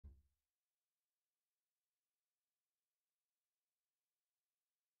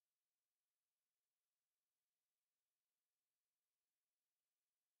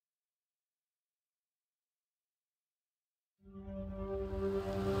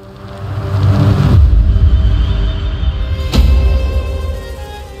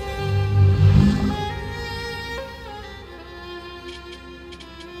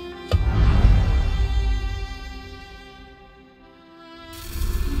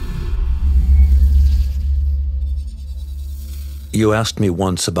You asked me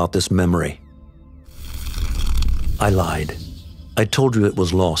once about this memory. I lied. I told you it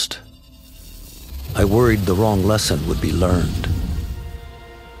was lost. I worried the wrong lesson would be learned.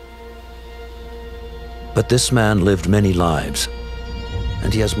 But this man lived many lives,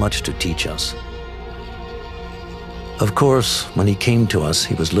 and he has much to teach us. Of course, when he came to us,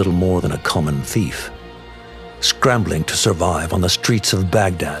 he was little more than a common thief, scrambling to survive on the streets of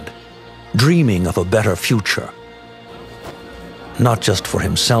Baghdad, dreaming of a better future. Not just for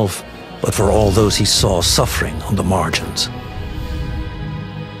himself, but for all those he saw suffering on the margins.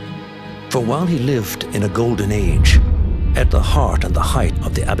 For while he lived in a golden age, at the heart and the height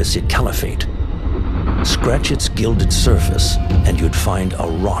of the Abbasid Caliphate, scratch its gilded surface and you'd find a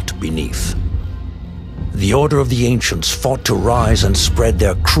rot beneath. The Order of the Ancients fought to rise and spread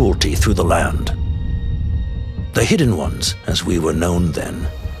their cruelty through the land. The Hidden Ones, as we were known then,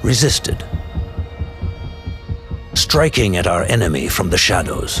 resisted, striking at our enemy from the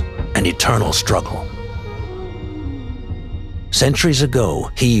shadows, an eternal struggle. Centuries ago,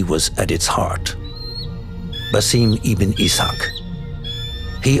 he was at its heart, Basim ibn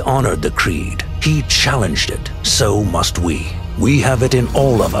Ishaq. He honored the creed, he challenged it, so must we. We have it in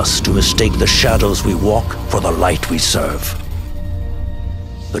all of us to mistake the shadows we walk for the light we serve.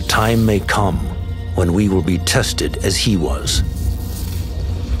 The time may come when we will be tested as he was.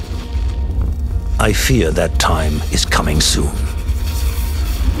 I fear that time is coming soon.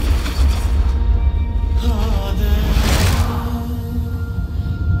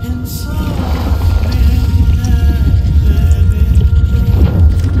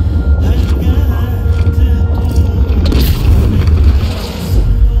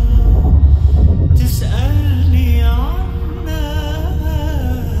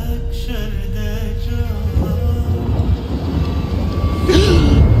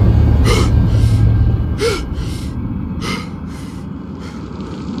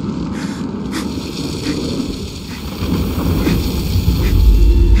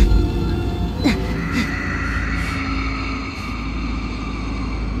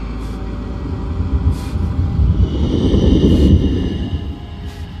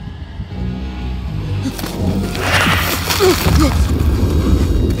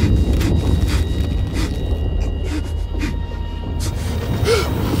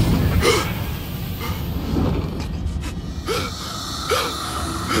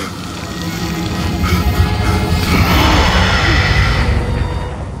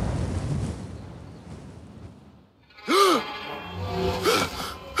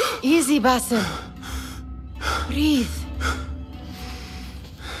 Easy, Basim. Breathe.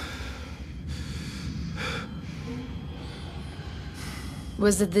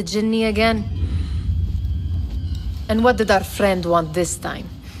 Was it the Jinni again? And what did our friend want this time?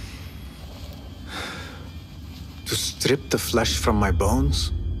 To strip the flesh from my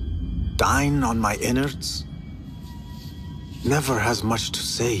bones? Dine on my innards? Never has much to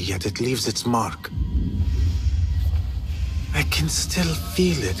say, yet it leaves its mark. I can still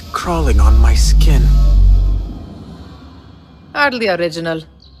feel it crawling on my skin. Hardly original.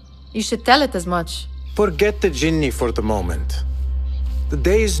 You should tell it as much. Forget the Jinni for the moment. The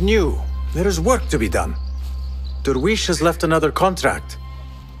day is new. There is work to be done. Derwish has left another contract.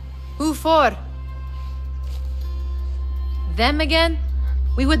 Who for? Them again?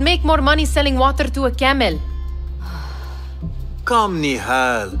 We would make more money selling water to a camel. Come,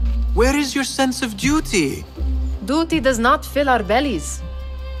 Nihal. Where is your sense of duty? Duty does not fill our bellies.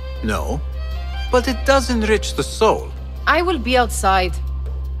 No, but it does enrich the soul. I will be outside.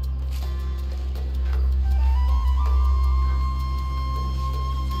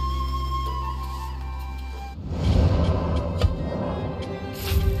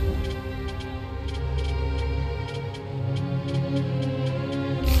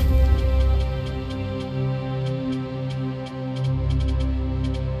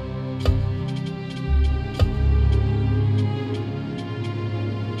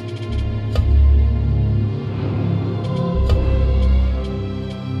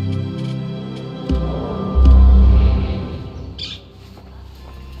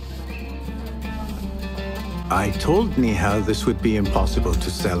 I told Nihal this would be impossible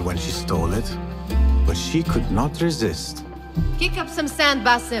to sell when she stole it, but she could not resist. Kick up some sand,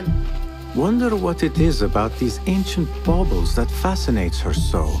 Basim. Wonder what it is about these ancient baubles that fascinates her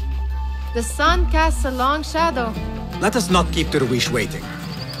so. The sun casts a long shadow. Let us not keep Derwish waiting.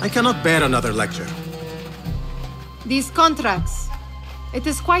 I cannot bear another lecture. These contracts. It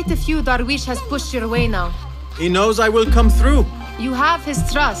is quite a few Darwish has pushed your way now. He knows I will come through. You have his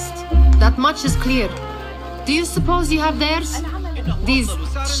trust. That much is clear. Do you suppose you have theirs? These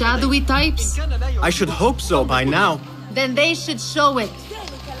shadowy types? I should hope so by now. Then they should show it.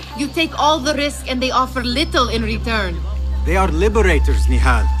 You take all the risk and they offer little in return. They are liberators,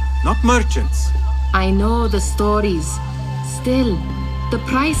 Nihal, not merchants. I know the stories. Still, the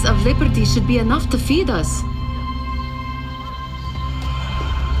price of liberty should be enough to feed us.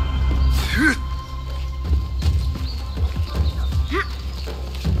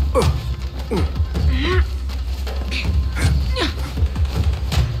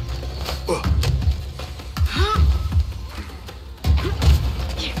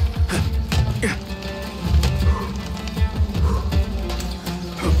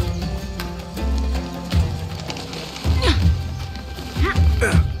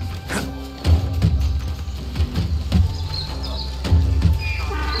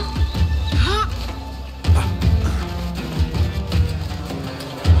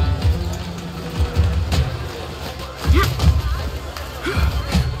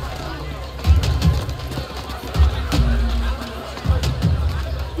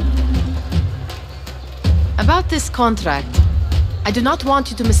 About this contract, I do not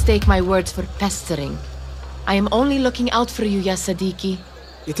want you to mistake my words for pestering. I am only looking out for you, ya Sadiki.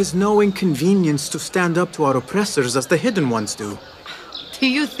 It is no inconvenience to stand up to our oppressors as the Hidden Ones do. Do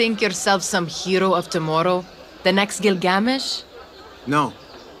you think yourself some hero of tomorrow? The next Gilgamesh? No.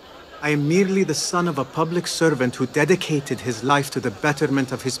 I am merely the son of a public servant who dedicated his life to the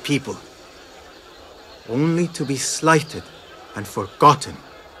betterment of his people. Only to be slighted and forgotten.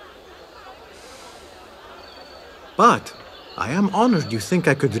 But I am honored you think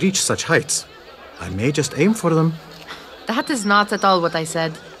I could reach such heights. I may just aim for them. That is not at all what I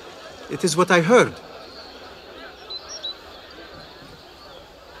said. It is what I heard.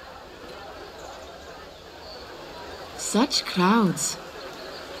 Such crowds.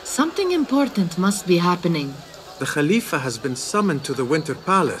 Something important must be happening. The Khalifa has been summoned to the Winter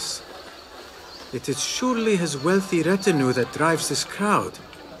Palace. It is surely his wealthy retinue that drives this crowd.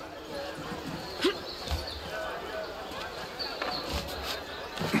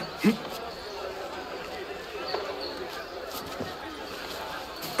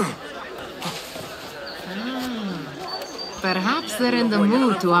 Perhaps they're in the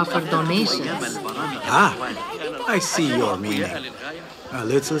mood to offer donations. Ah, I see your meaning. A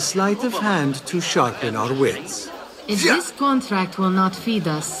little sleight of hand to sharpen our wits. If this contract will not feed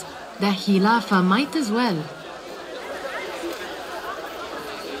us, the Khilafa might as well.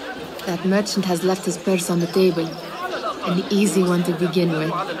 That merchant has left his purse on the table. An easy one to begin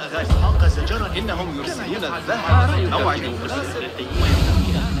with.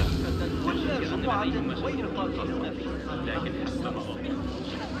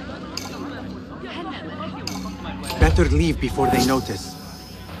 Better leave before they notice.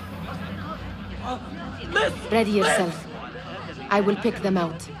 Ready yourself. I will pick them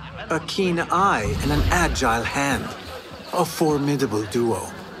out. A keen eye and an agile hand. A formidable duo.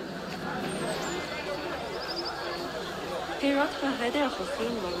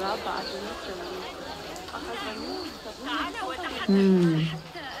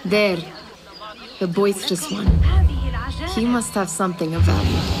 There. The boisterous one. He must have something of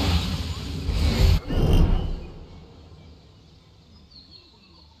value.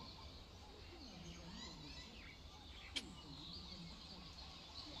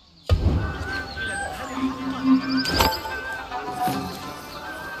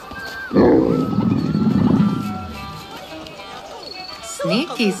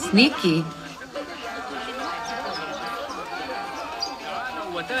 Sneaky, sneaky.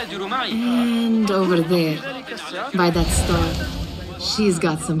 And over there, by that star, she's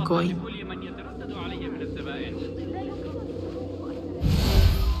got some coin.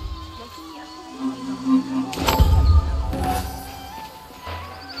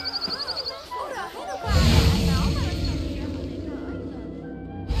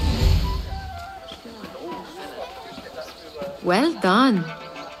 Well done.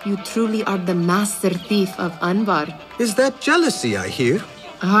 You truly are the master thief of Anbar. Is that jealousy I hear?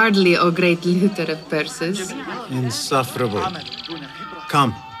 Hardly, O great looter of purses. Insufferable.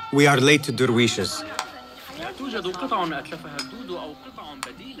 Come, we are late to Derwishes.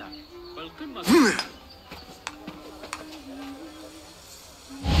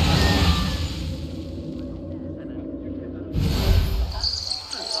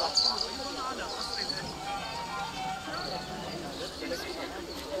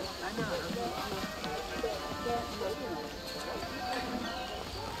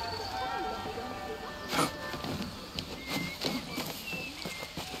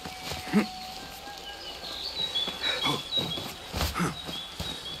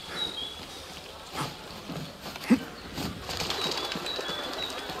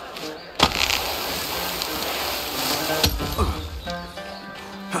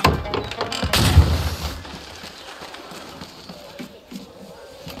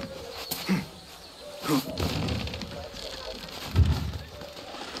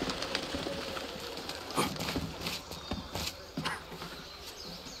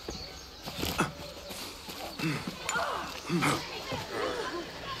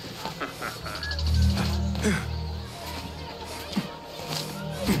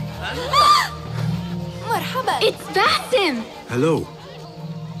 مرحبا. It's Basim! Hello.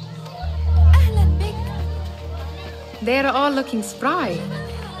 أهلا بك. They're all looking spry.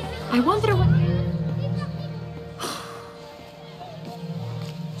 I wonder what...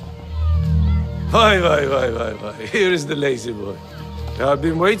 Why. Here is the lazy boy. I've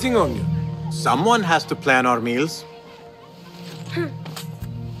been waiting on you. Someone has to plan our meals.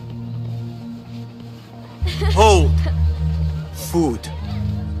 Hold! Food.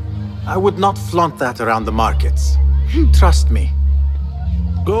 I would not flaunt that around the markets. Trust me.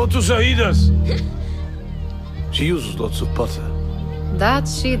 Go to Saida's. She uses lots of butter. That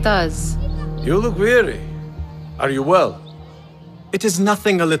she does. You look weary. Are you well? It is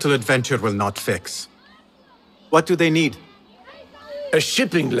nothing a little adventure will not fix. What do they need? A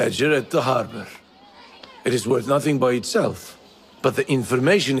shipping ledger at the harbor. It is worth nothing by itself, but the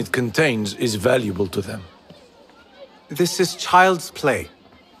information it contains is valuable to them. This is child's play.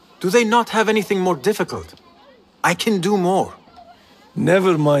 Do they not have anything more difficult? I can do more.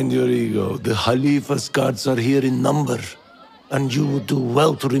 Never mind your ego. The Khalifa's guards are here in number, and you would do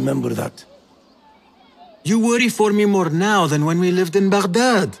well to remember that. You worry for me more now than when we lived in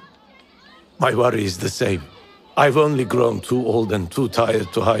Baghdad. My worry is the same. I've only grown too old and too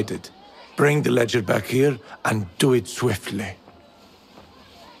tired to hide it. Bring the ledger back here, and do it swiftly.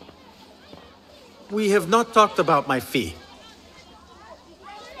 We have not talked about my fee.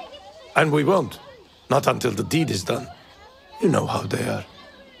 And we won't. Not until the deed is done. You know how they are.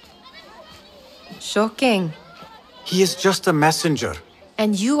 Shocking. He is just a messenger.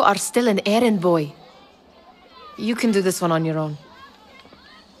 And you are still an errand boy. You can do this one on your own.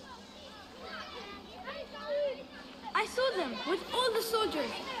 I saw them with all the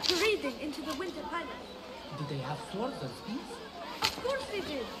soldiers parading into the Winter Palace. Do they have swords and spears? Of course they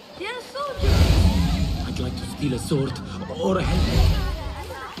did. They are soldiers. I'd like to steal a sword or a helmet.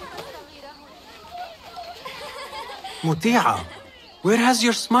 Muti'a, where has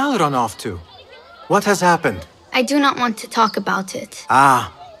your smile run off to? What has happened? I do not want to talk about it.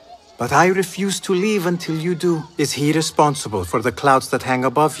 Ah, but I refuse to leave until you do. Is he responsible for the clouds that hang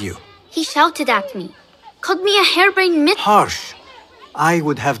above you? He shouted at me, called me a harebrained myth. Harsh. I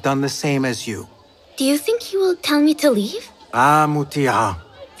would have done the same as you. Do you think he will tell me to leave? Ah, Muti'a,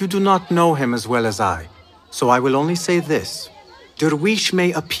 you do not know him as well as I. So I will only say this. Derwish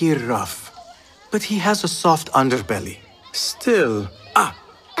may appear rough, but he has a soft underbelly. Still,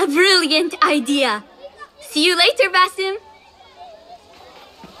 A brilliant idea. See you later, Basim.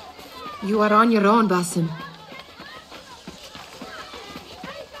 You are on your own, Basim.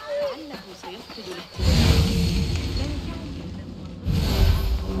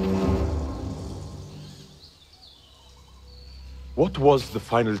 What was the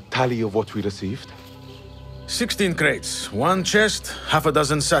final tally of what we received? 16 crates, 1 chest, half a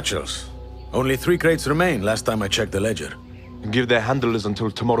dozen satchels. Only 3 crates remain last time I checked the ledger. Give their handlers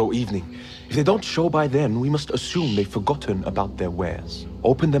until tomorrow evening. If they don't show by then, we must assume they've forgotten about their wares.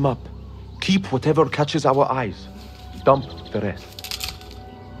 Open them up. Keep whatever catches our eyes. Dump the rest.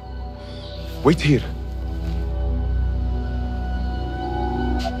 Wait here.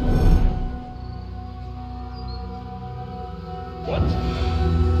 What?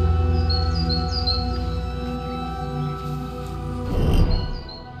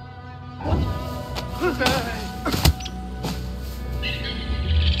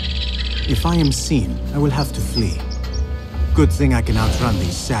 if I am seen, I will have to flee. Good thing I can outrun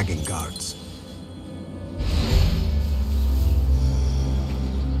these sagging guards.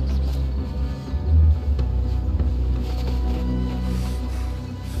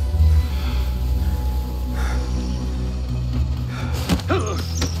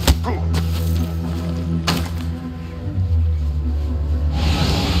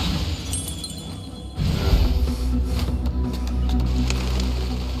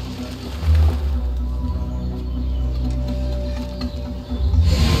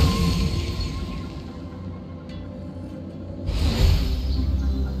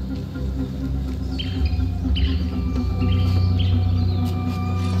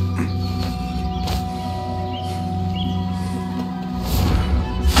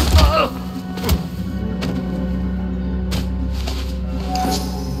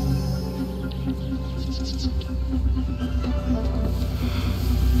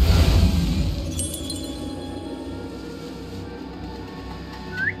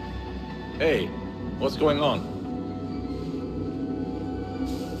 Hey, what's going on?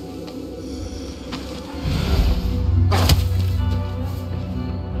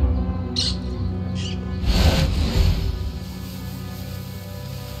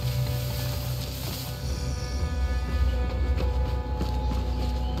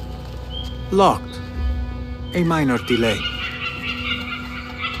 Locked. A minor delay.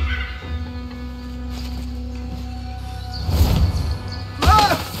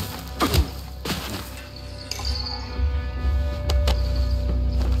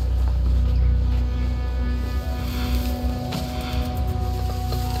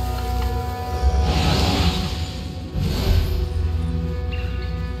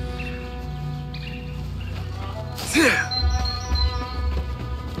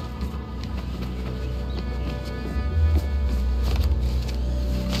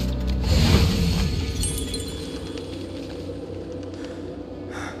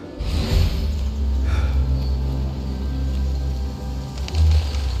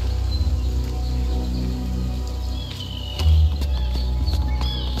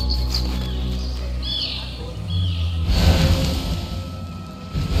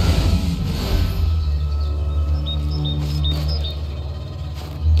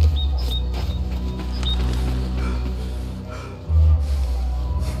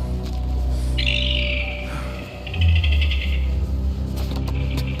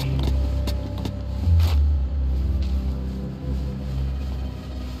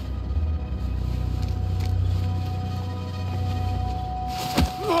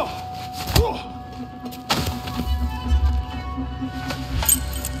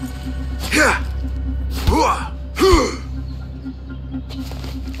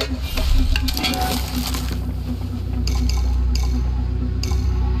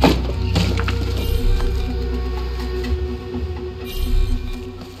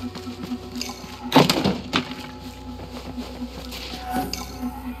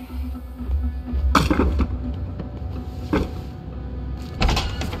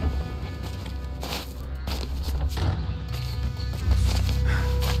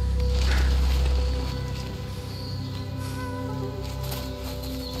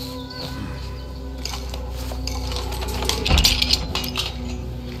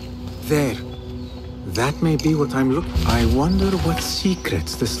 There. That may be what I'm looking. I wonder what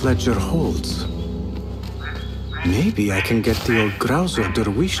secrets this ledger holds. Maybe I can get the old grouser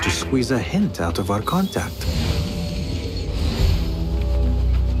Derwish to squeeze a hint out of our contact.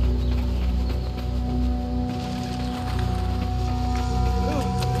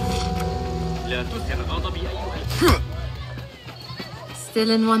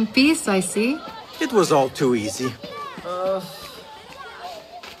 Still in one piece, I see. It was all too easy.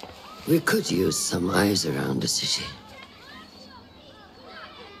 We could use some eyes around the city.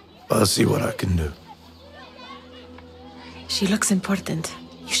 I'll see what I can do. She looks important.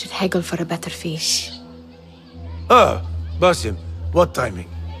 You should haggle for a better fee. Ah, Basim, what timing?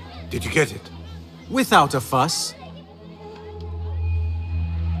 Did you get it? Without a fuss.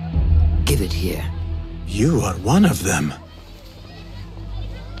 Give it here. You are one of them.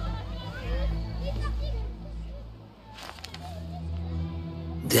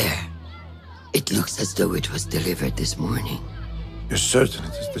 There. It looks as though it was delivered this morning. You're certain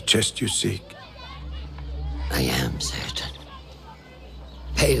it is the chest you seek? I am certain.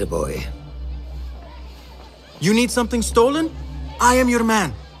 Pay the boy. You need something stolen? I am your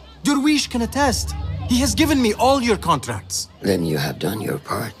man. Derwish can attest. He has given me all your contracts. Then you have done your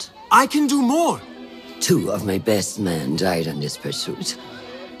part. I can do more. 2 of my best men died on this pursuit.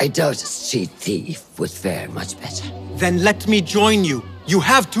 I doubt a street thief would fare much better. Then let me join you. You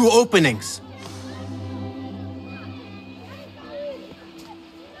have 2 openings.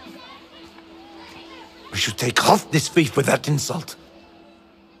 We should take off this thief with that insult.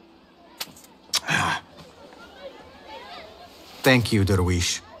 Thank you,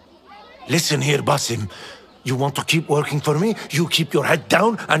 Derwish. Listen here, Basim. You want to keep working for me? You keep your head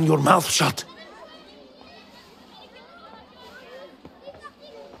down and your mouth shut.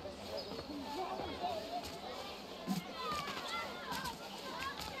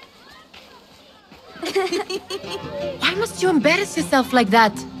 Why must you embarrass yourself like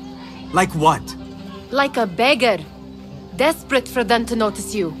that? Like what? Like a beggar. Desperate for them to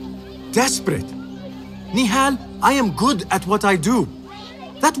notice you. Desperate? Nihal, I am good at what I do.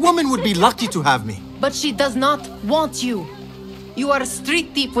 That woman would be lucky to have me. But she does not want you. You are a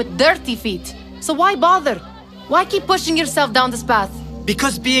street thief with dirty feet. So why bother? Why keep pushing yourself down this path?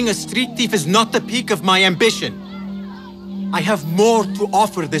 Because being a street thief is not the peak of my ambition. I have more to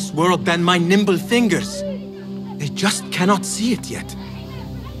offer this world than my nimble fingers. They just cannot see it yet.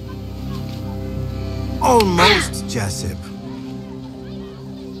 Almost, Jasip.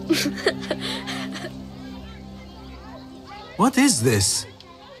 What is this?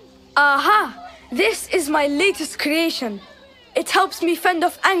 Aha! This is my latest creation. It helps me fend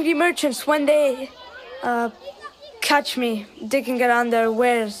off angry merchants when they... catch me digging around their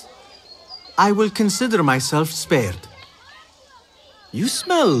wares. I will consider myself spared. You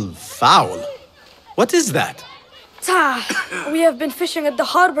smell foul. What is that? We have been fishing at the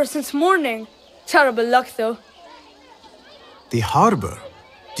harbor since morning. Terrible luck, though. The harbor?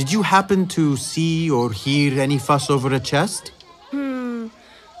 Did you happen to see or hear any fuss over a chest?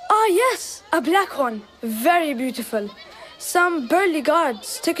 Ah, yes, a black one. Very beautiful. Some burly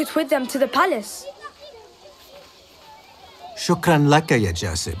guards took it with them to the palace. Shukran laka ya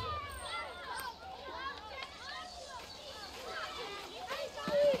Jasib.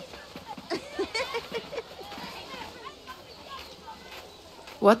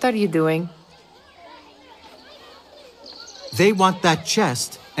 What are you doing? They want that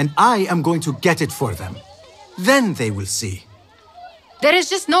chest, and I am going to get it for them. Then they will see. There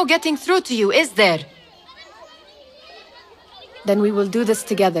is just no getting through to you, is there? Then we will do this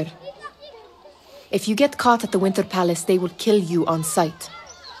together. If you get caught at the Winter Palace, they will kill you on sight.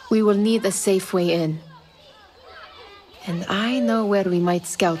 We will need a safe way in. And I know where we might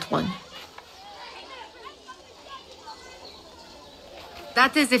scout one.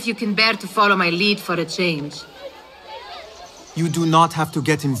 That is if you can bear to follow my lead for a change. You do not have to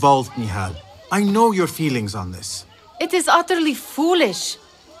get involved, Nihal. I know your feelings on this. It is utterly foolish.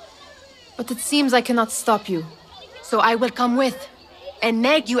 But it seems I cannot stop you. So I will come with, and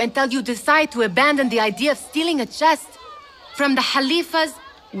nag you until you decide to abandon the idea of stealing a chest from the Khalifa's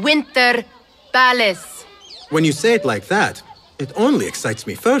Winter Palace. When you say it like that, it only excites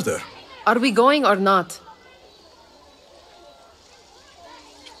me further. Are we going or not?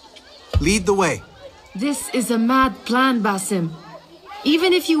 Lead the way. This is a mad plan, Basim.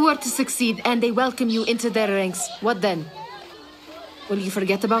 Even if you were to succeed and they welcome you into their ranks, what then? Will you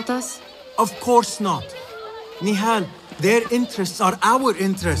forget about us? Of course not. Nihal, their interests are our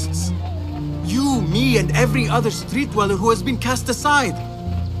interests. You, me, and every other street dweller who has been cast aside.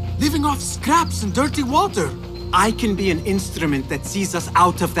 Living off scraps and dirty water. I can be an instrument that sees us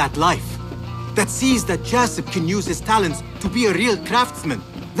out of that life. That sees that Jasib can use his talents to be a real craftsman.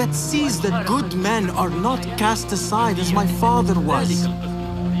 That sees that good men are not cast aside as my father was.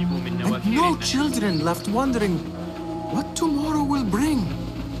 And no children left wondering what tomorrow will bring.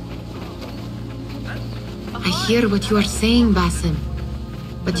 I hear what you are saying, Basim.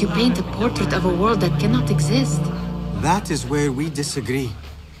 But you paint a portrait of a world that cannot exist. That is where we disagree.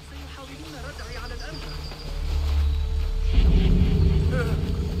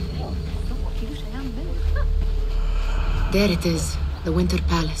 There it is, the Winter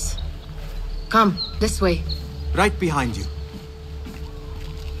Palace. Come, this way. Right behind you.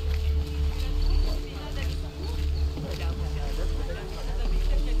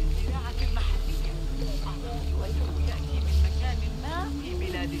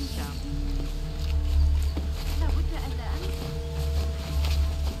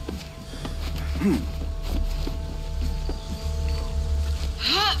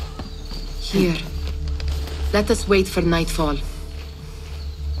 Here. Let us wait for nightfall.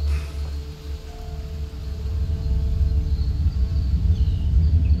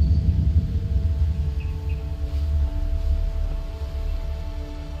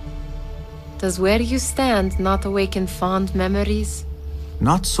 Does where you stand not awaken fond memories?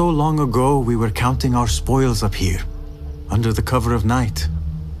 Not so long ago, we were counting our spoils up here, under the cover of night.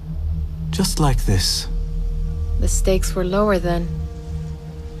 Just like this. The stakes were lower then.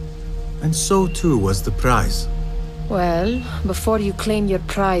 And so too was the prize. Well, before you claim your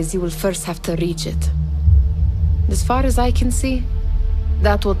prize, you will first have to reach it. As far as I can see,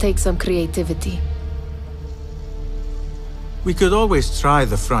 that will take some creativity. We could always try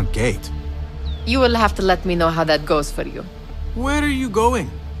the front gate. You will have to let me know how that goes for you. Where are you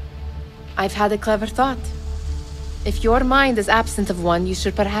going? I've had a clever thought. If your mind is absent of one, you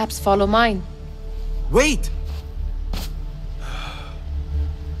should perhaps follow mine. Wait!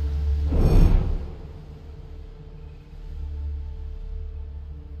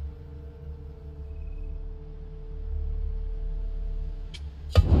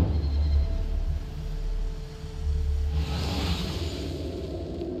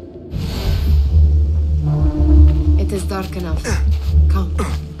 It is dark enough. Come.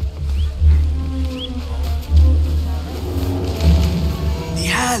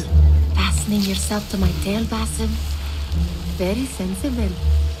 Nihal! Fastening yourself to my tail, Basim? Very sensible.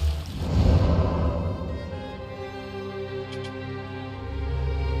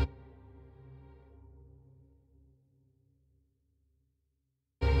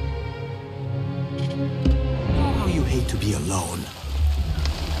 Oh, how you hate to be alone.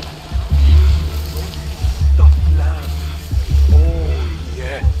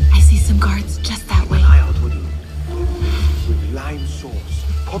 I see some guards just that way. lime sauce,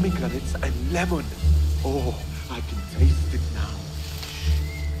 pomegranates, and lemon. Oh, I can taste it now.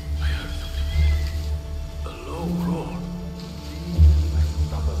 I heard something. A low roar.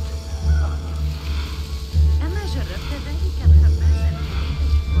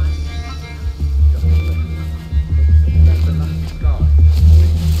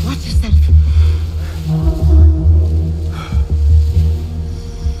 Watch yourself.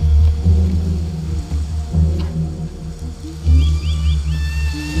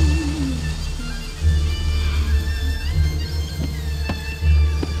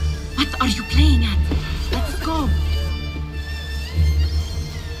 What are you playing at? Let's go.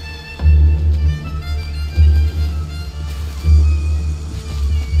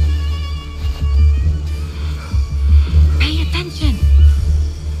 Pay attention.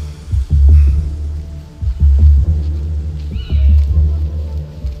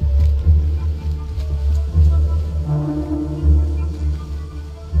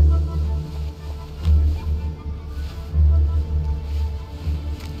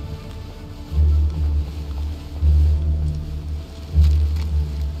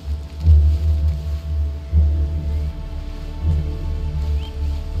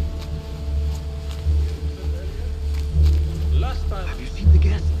 Have you seen the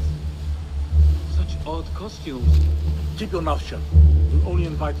guests? Such odd costumes. Keep your mouth shut. You'll only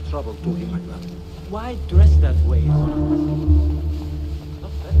invite trouble talking like that. Why dress that way?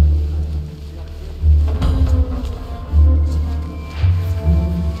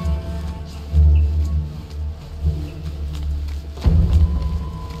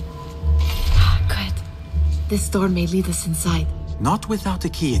 Good. This door may lead us inside. Not without a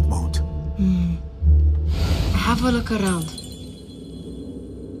key, it won't. Have a look around.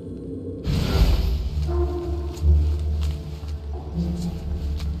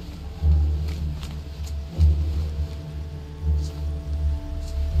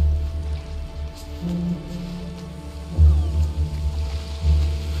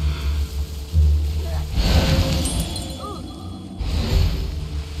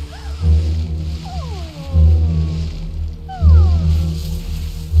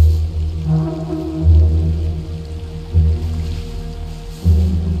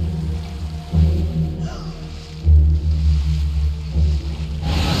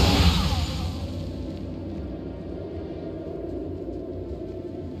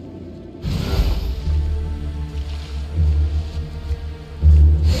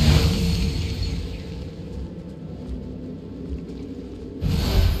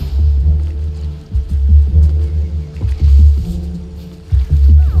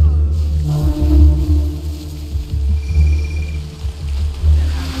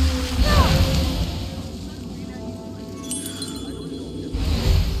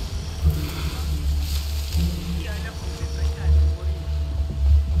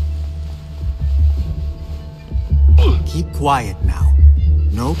 Keep quiet now.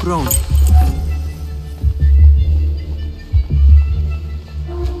 No groaning.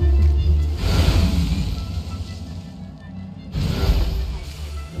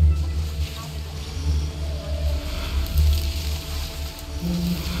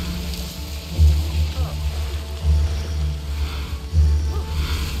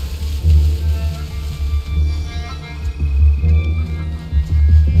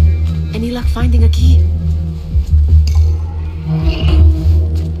 Any luck finding a key?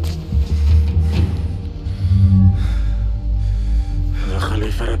 The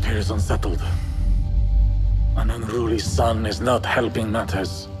Khalifa appears unsettled. An unruly son is not helping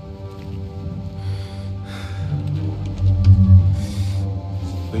matters.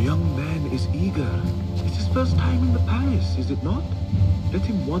 The young man is eager. It's his first time in the palace, is it not? Let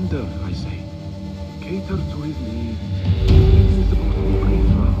him wander, I say. Cater to his needs. This is about to be great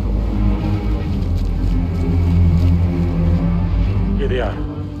for after all. Here they are.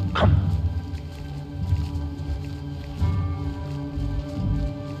 Come.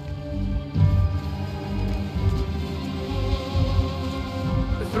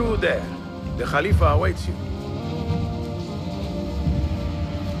 Through there. The Khalifa awaits you.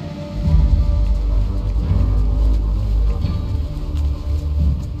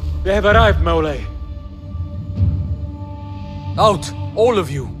 They have arrived, Mawlay. Out, all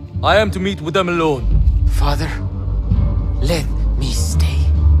of you. I am to meet with them alone. Father, let me stay.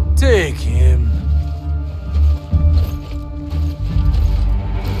 Take him.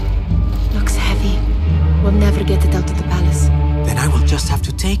 Looks heavy. We'll never get it out of the palace. Then I will just have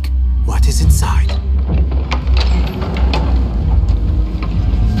to take what is inside.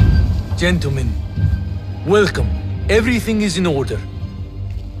 Gentlemen, welcome. Everything is in order.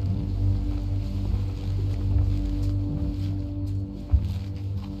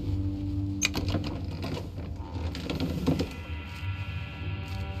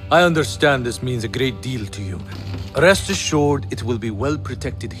 I understand this means a great deal to you. Rest assured, it will be well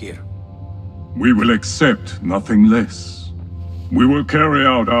protected here. We will accept nothing less. We will carry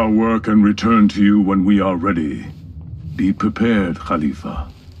out our work and return to you when we are ready. Be prepared, Khalifa.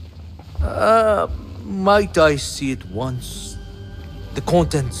 Might I see it once? The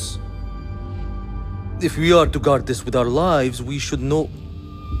contents. If we are to guard this with our lives, we should know...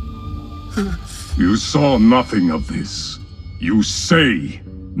 You saw nothing of this. You say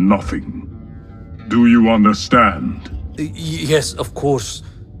nothing. Do you understand? Yes, of course.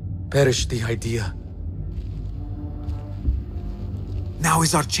 Perish the idea. Now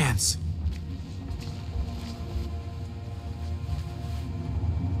is our chance.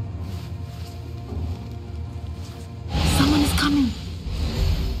 Someone is coming.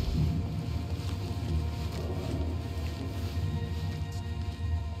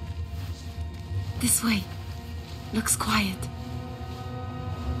 This way. Looks quiet.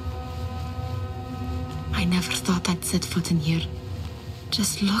 I never thought I'd set foot in here.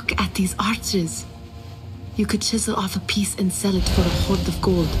 Just look at these arches. You could chisel off a piece and sell it for a hoard of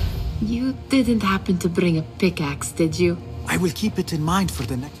gold. You didn't happen to bring a pickaxe, did you? I will keep it in mind for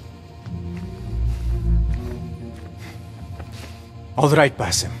the next... All right,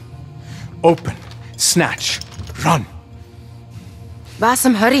 Basim. Open, snatch, run.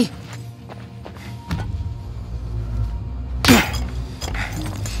 Basim, hurry.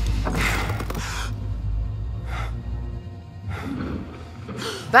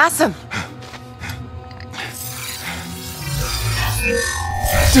 Basim!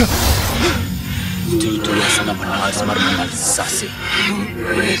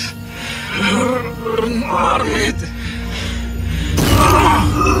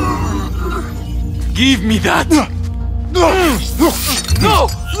 Give me that! No!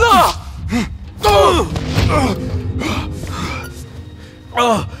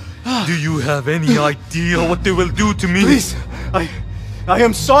 Do you have any idea what they will do to me? Please, I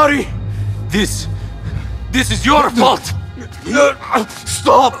am sorry. This is your fault.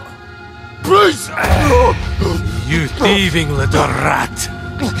 Stop! Please! You thieving little rat!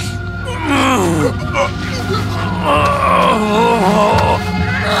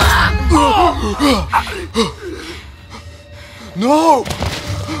 No!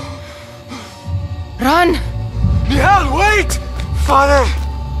 Run! Nihal, wait! Father!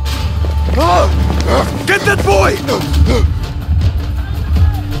 Get that boy!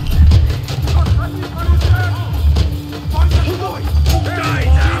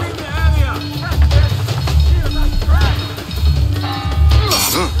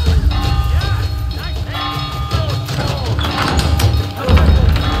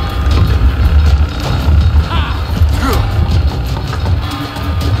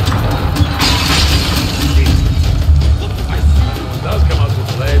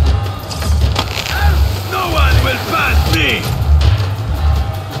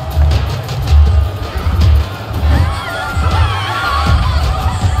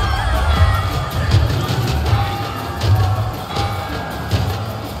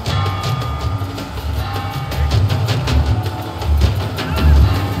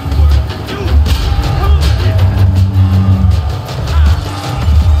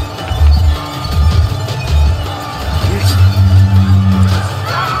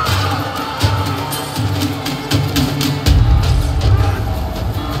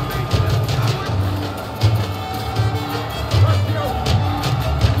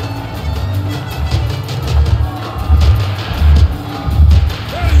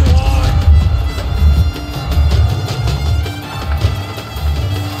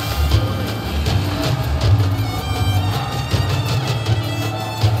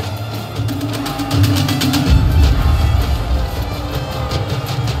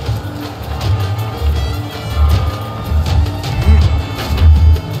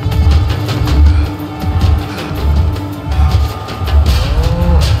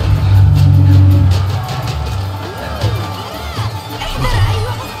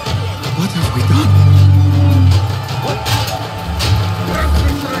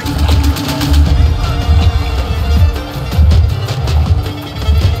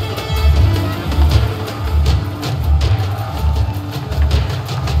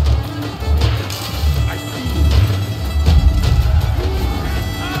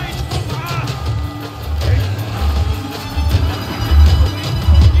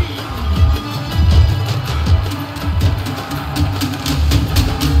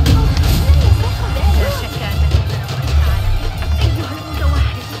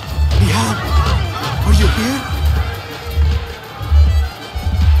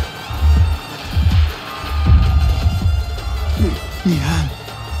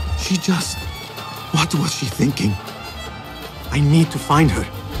 she just... What was she thinking? I need to find her.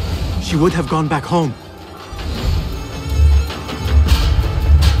 She would have gone back home.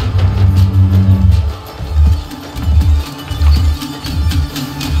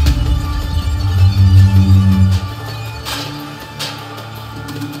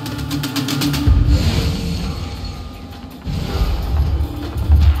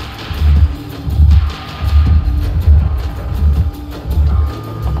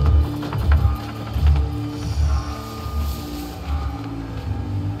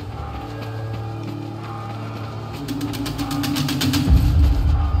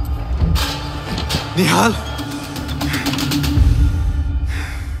 Nihal?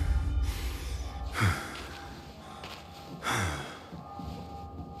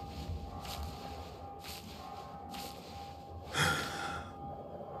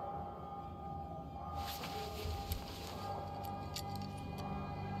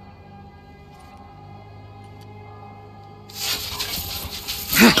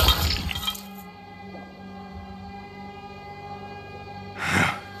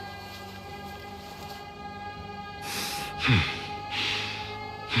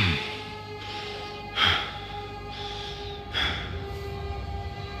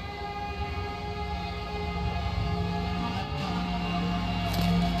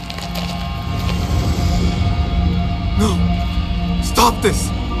 No! Stop this!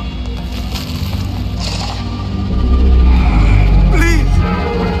 Please!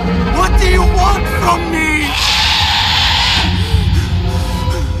 What do you want from me?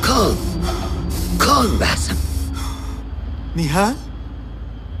 Calm. Calm, Basim. Nihal?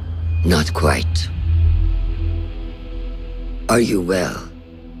 Not quite. Are you well?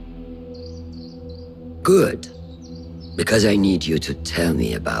 Good. Because I need you to tell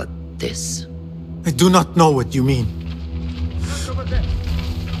me about this. I do not know what you mean.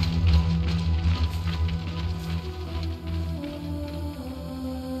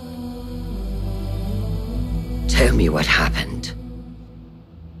 Tell me what happened.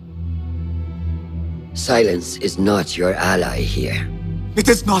 Silence is not your ally here. It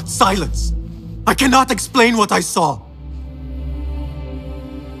is not silence. I cannot explain what I saw.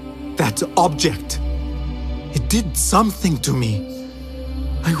 That object. It did something to me.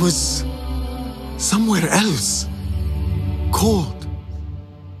 I was somewhere else. Cold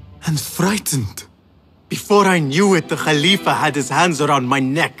and frightened. Before I knew it, the Khalifa had his hands around my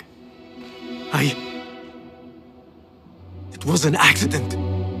neck. It was an accident.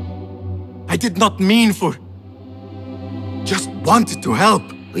 I did not mean for... Just wanted to help.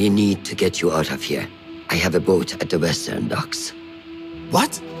 We need to get you out of here. I have a boat at the western docks.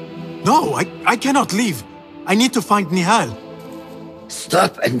 What? No, I cannot leave. I need to find Nihal.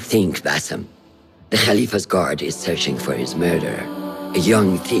 Stop and think, Basim. The Khalifa's guard is searching for his murderer, a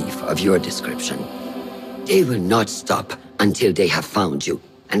young thief of your description. They will not stop until they have found you.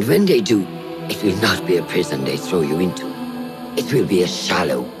 And when they do, it will not be a prison they throw you into. It will be a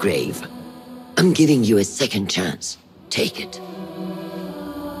shallow grave. I'm giving you a second chance. Take it.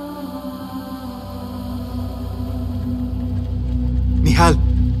 Nihal,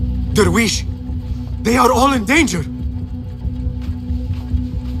 Derwish, they are all in danger.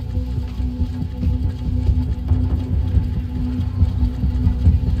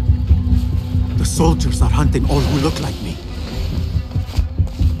 The soldiers are hunting all who look like me.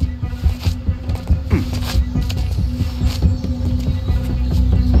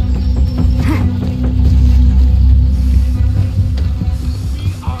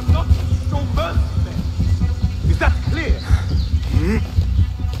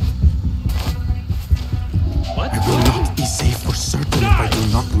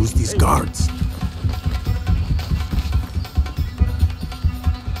 Guards.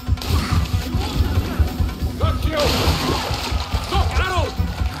 Got you! Stop, arrow!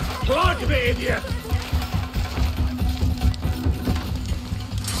 Block me, idiot!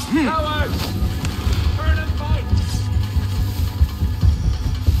 Coward! Turn and fight!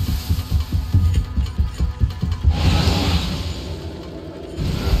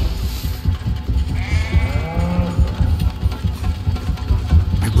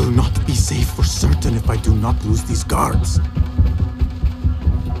 Safe for certain if I do not lose these guards.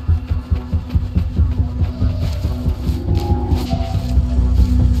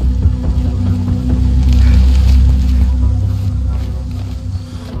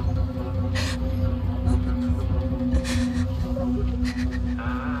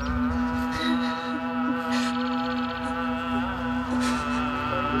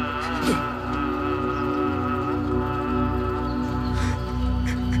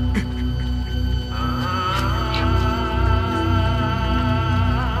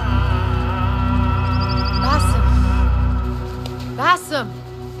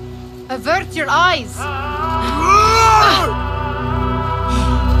 avert your eyes.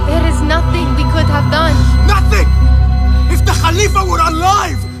 There is nothing we could have done. Nothing! If the Khalifa were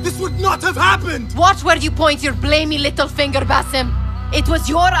alive, this would not have happened! Watch where you point your blamey little finger, Basim. It was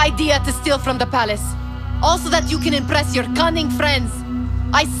your idea to steal from the palace. Also that you can impress your cunning friends.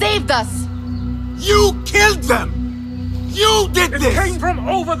 I saved us! You killed them! You did this! It came from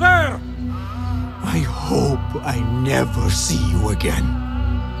over there! I hope I never see you again.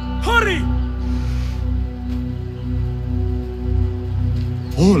 Hurry!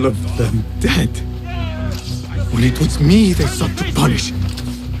 All of them dead. When it was me they sought to punish.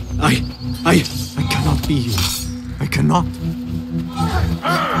 I cannot be you. I cannot.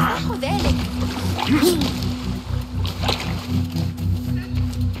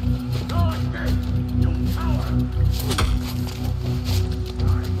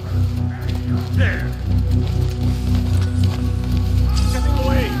 There! Getting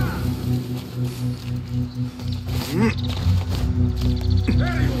away!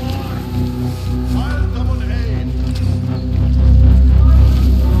 There you are! I'll come on aid!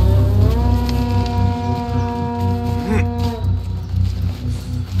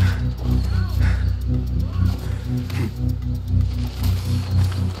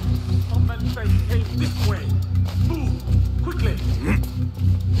 Some men say he came this way. Move! Quickly!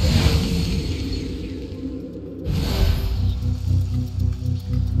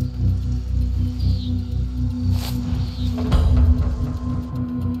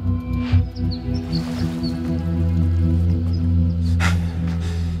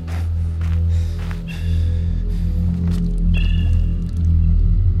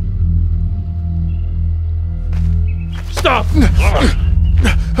 Stop!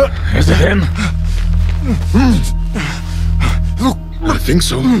 Is it him? I think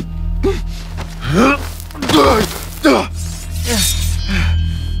so.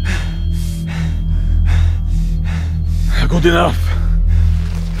 Good enough.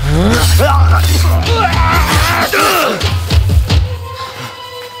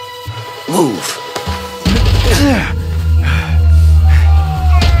 Move.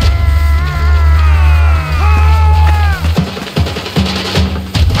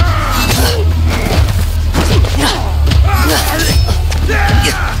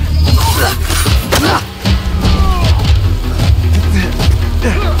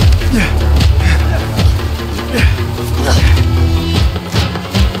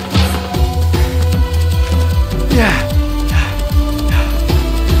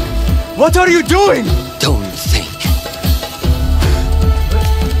 What are you doing? Don't think.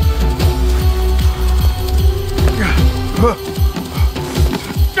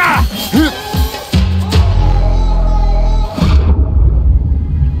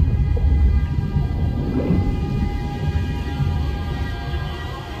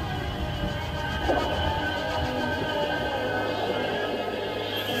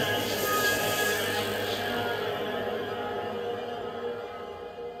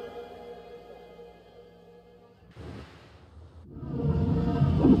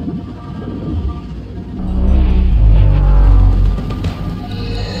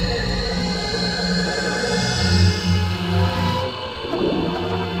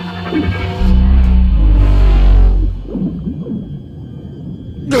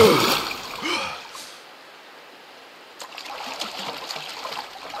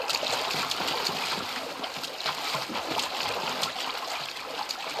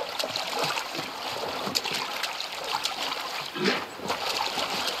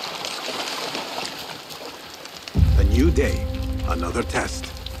 A new day, another test.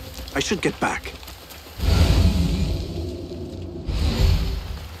 I should get back.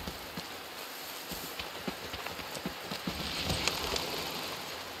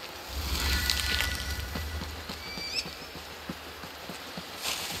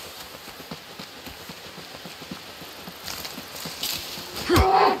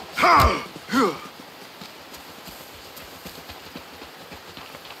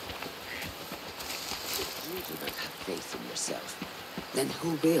 Faith in yourself, then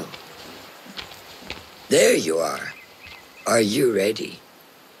who will? There you are. Are you ready?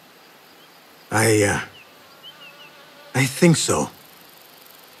 I think so.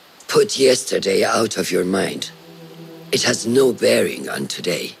 Put yesterday out of your mind. It has no bearing on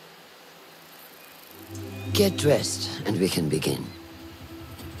today. Get dressed and we can begin.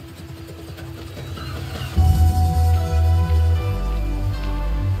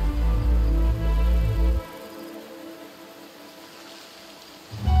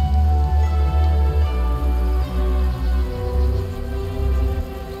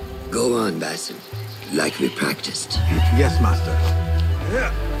 Go on, Basim, like we practiced. Yes, Master.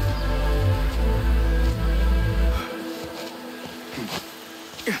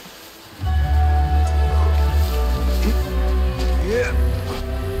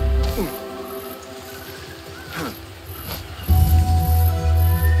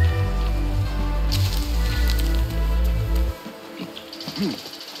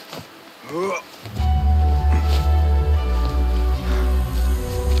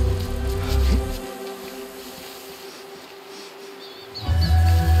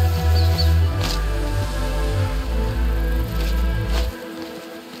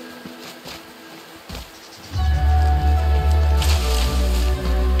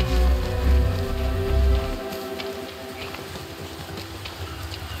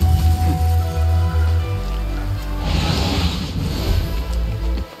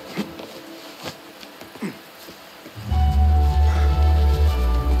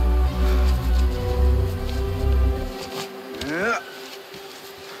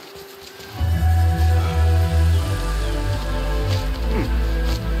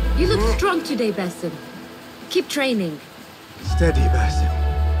 You look strong today, Basim. Keep training. Steady, Basim.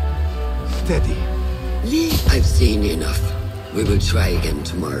 Steady. I've seen enough. We will try again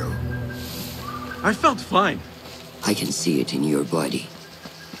tomorrow. I felt fine. I can see it in your body.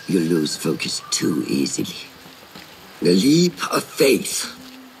 You lose focus too easily. The leap of faith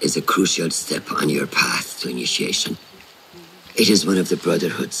is a crucial step on your path to initiation. It is one of the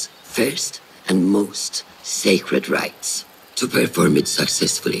Brotherhood's first and most sacred rites. To perform it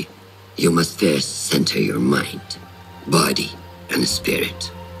successfully, you must first center your mind, body, and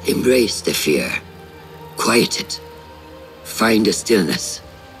spirit. Embrace the fear. Quiet it. Find the stillness.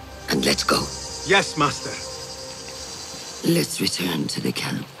 And let go. Yes, Master. Let's return to the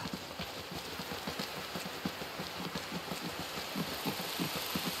camp.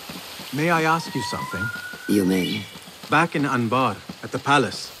 May I ask you something? You may. Back in Anbar, at the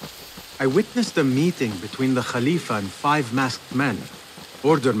palace, I witnessed a meeting between the Khalifa and 5 masked men,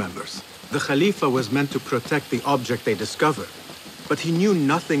 order members. The Khalifa was meant to protect the object they discovered, but he knew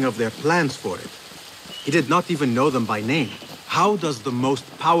nothing of their plans for it. He did not even know them by name. How does the most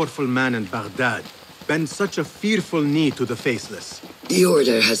powerful man in Baghdad bend such a fearful knee to the faceless? The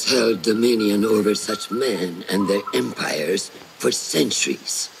Order has held dominion over such men and their empires for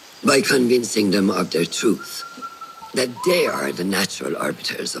centuries by convincing them of their truth, that they are the natural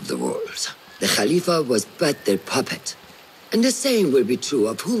arbiters of the world. The Khalifa was but their puppet, and the same will be true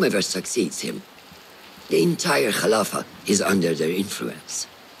of whomever succeeds him. The entire Khalifa is under their influence.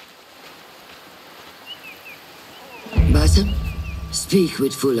 Basim, speak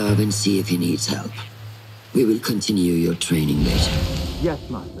with Fulab and see if he needs help. We will continue your training later. Yes,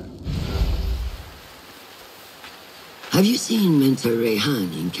 Master. Have you seen Mentor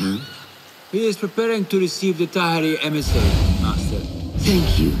Rayhan in camp? He is preparing to receive the Tahiri emissary, Master.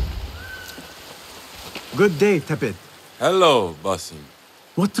 Thank you. Good day, Tepid. Hello, Basim.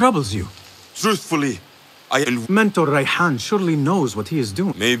 What troubles you? Truthfully, Mentor Rayhan surely knows what he is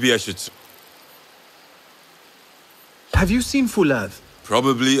doing. Maybe I should... Have you seen Fulad?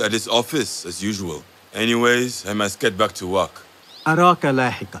 Probably at his office, as usual. Anyways, I must get back to work. أراك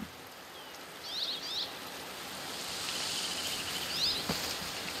لاحقا.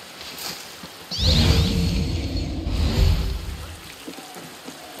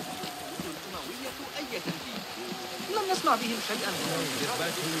 لم نسمع بهم شيئا.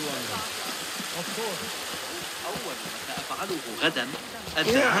 أول ما سأفعله غدا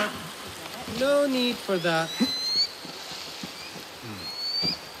الذهاب. No need for that.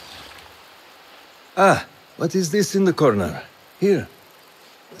 Ah, what is this in the corner? Here.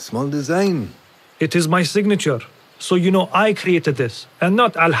 A small design. It is my signature. So you know I created this, and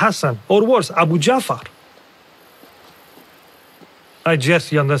not Al-Hassan, or worse, Abu Jafar. I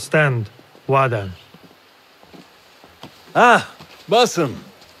guess you understand, Wadan. Ah, Basim.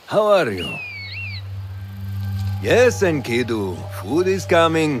 How are you? Yes, Enkidu. Food is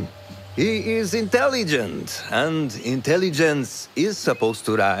coming. He is intelligent, and intelligence is supposed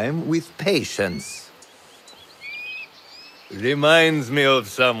to rhyme with patience. Reminds me of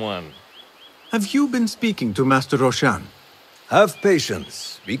someone. Have you been speaking to Master Roshan? Have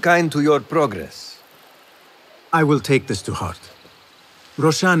patience. Be kind to your progress. I will take this to heart.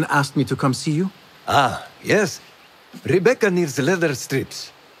 Roshan asked me to come see you? Ah, yes. Rebecca needs leather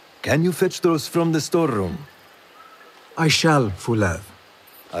strips. Can you fetch those from the storeroom? I shall, Fulad.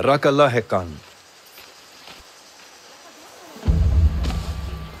 أراك لاحقا.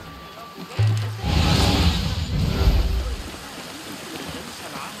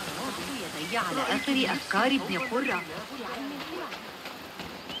 على آخر أفكار ابن قرة.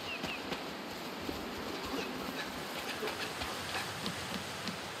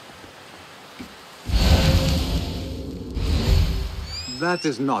 That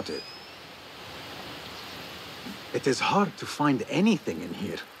is not it. It is hard to find anything in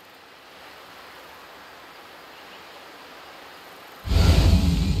here.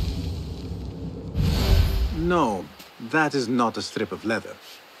 No, that is not a strip of leather.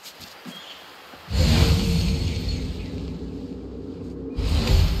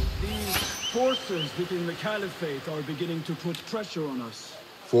 forces within the Caliphate are beginning to put pressure on us.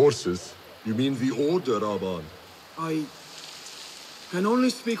 Forces? You mean the Order, Aban? I can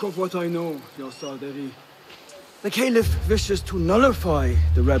only speak of what I know, Ya Saderi. The Caliph wishes to nullify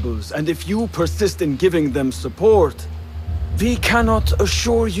the rebels, and if you persist in giving them support, we cannot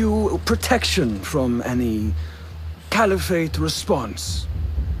assure you protection from any Caliphate response.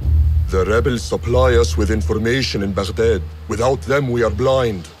 The rebels supply us with information in Baghdad. Without them, we are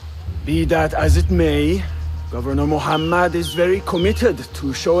blind. Be that as it may, Governor Muhammad is very committed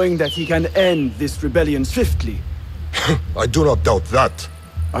to showing that he can end this rebellion swiftly. I do not doubt that.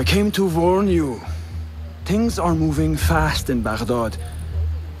 I came to warn you. Things are moving fast in Baghdad.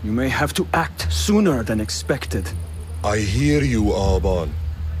 You may have to act sooner than expected. I hear you, Aban.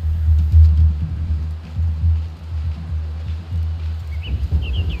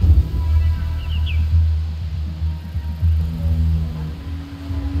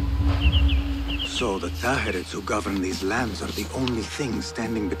 So the Tahirids who govern these lands are the only thing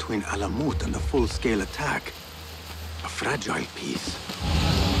standing between Alamut and a full-scale attack. A fragile peace.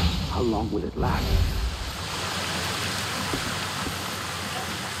 How long will it last?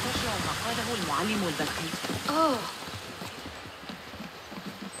 Oh.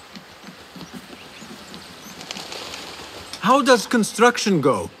 How does construction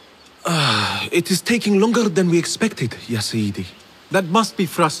go? It is taking longer than we expected, Ya Sayyidi. That must be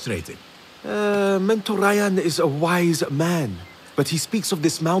frustrating. Mentor Ryan is a wise man, but he speaks of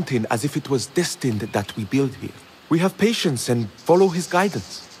this mountain as if it was destined that we build here. We have patience and follow his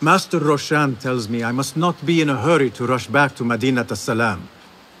guidance. Master Roshan tells me I must not be in a hurry to rush back to Madinat as-Salam.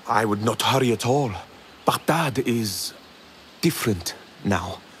 I would not hurry at all. Baghdad is different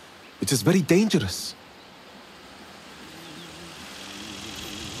now. It is very dangerous.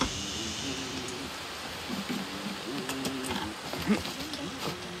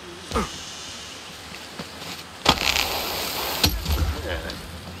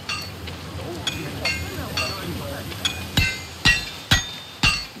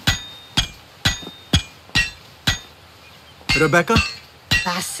 Rebecca?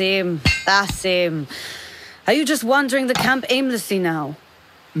 Basim. Are you just wandering the camp aimlessly now?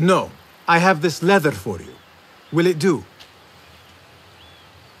 No. I have this leather for you. Will it do?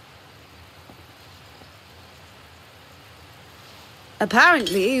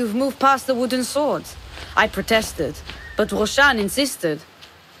 Apparently, you've moved past the wooden swords. I protested, but Roshan insisted.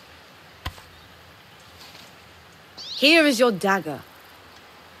 Here is your dagger.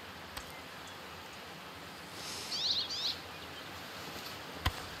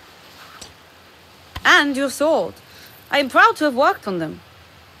 And your sword. I am proud to have worked on them.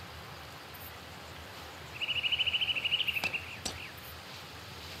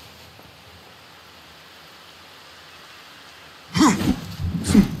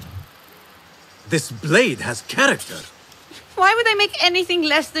 This blade has character. Why would I make anything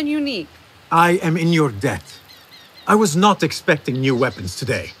less than unique? I am in your debt. I was not expecting new weapons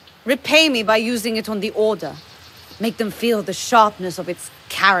today. Repay me by using it on the Order. Make them feel the sharpness of its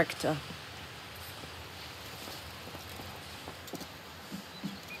character.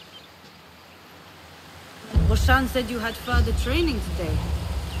 Roshan said you had further training today.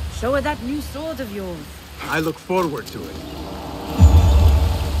 Show her that new sword of yours. I look forward to it.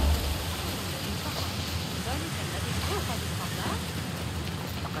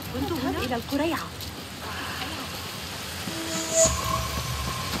 اذهب إلى القريعة.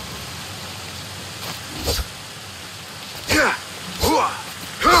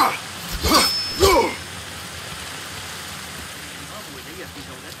 في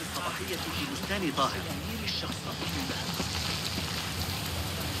جولات الصباحية في بستان طاهر.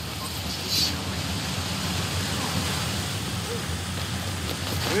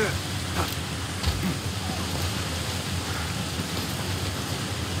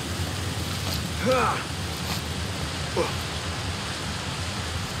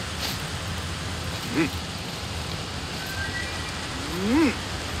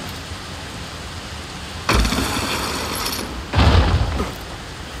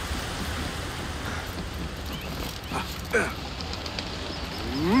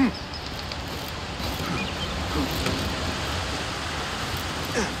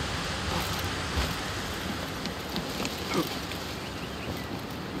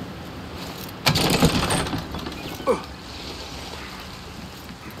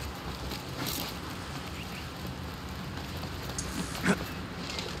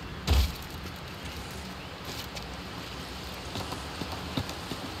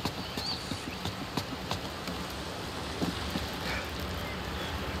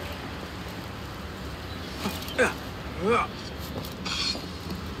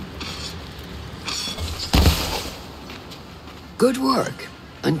 Good work.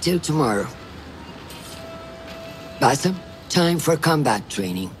 Until tomorrow. Bassam, time for combat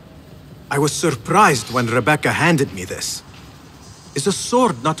training. I was surprised when Rebecca handed me this. Is a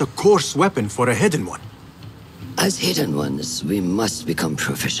sword not a coarse weapon for a hidden one? As hidden ones, we must become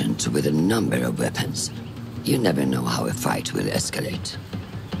proficient with a number of weapons. You never know how a fight will escalate.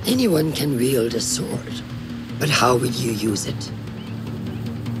 Anyone can wield a sword, but how will you use it?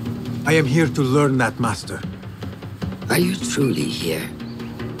 I am here to learn that, Master. Are you truly here?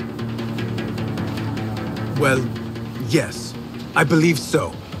 Well, yes. I believe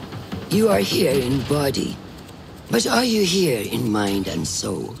so. You are here in body, but are you here in mind and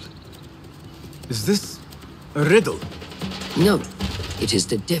soul? Is this a riddle? No. It is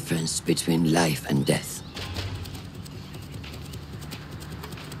the difference between life and death.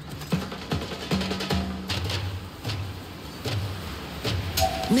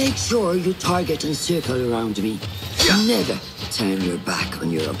 Make sure you target and circle around me. Never turn your back on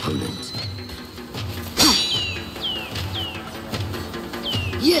your opponent.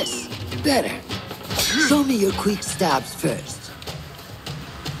 Yes, better. Show me your quick stabs first.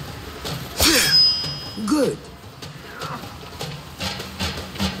 Good.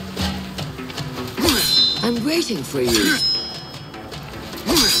 I'm waiting for you.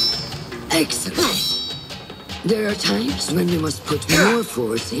 Excellent. There are times when we must put more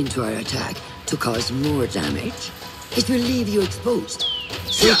force into our attack to cause more damage. It will leave you exposed,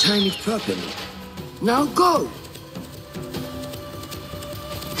 so time it properly. Now go!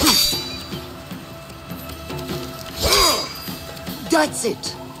 That's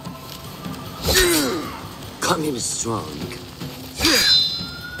it! Come in strong.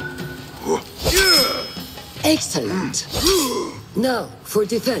 Excellent! Now, for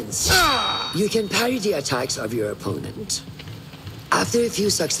defense. You can parry the attacks of your opponent. After a few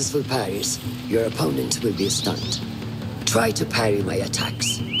successful parries, your opponent will be stunned. Try to parry my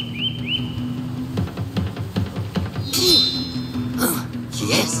attacks.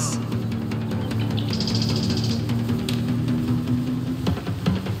 Yes!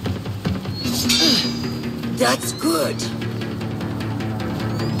 That's good!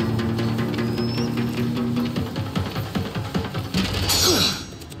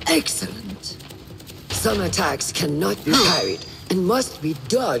 Excellent. Some attacks cannot be parried and must be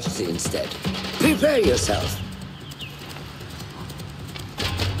dodged instead. Prepare yourself.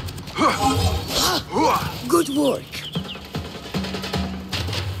 Good work.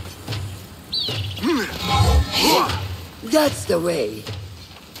 That's the way.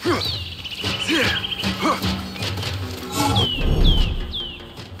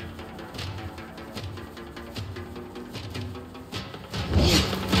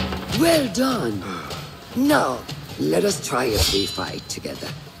 Well done. Now, let us try a free fight together.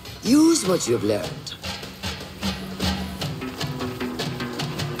 Use what you've learned.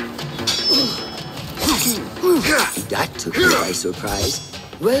 That took me by surprise.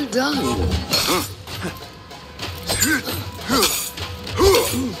 Well done.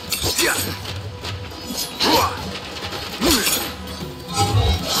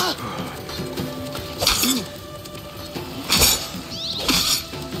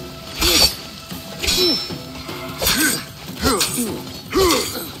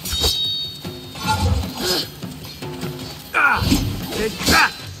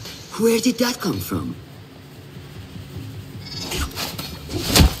 Where did that come from?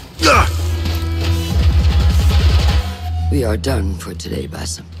 We are done for today,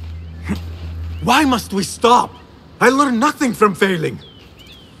 Bassam. Why must we stop? I learned nothing from failing.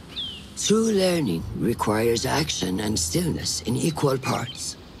 True learning requires action and stillness in equal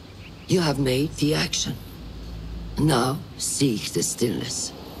parts. You have made the action. Now, seek the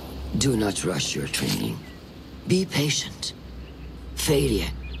stillness. Do not rush your training. Be patient. Failure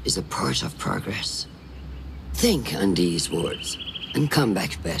is a part of progress. Think on these words, and come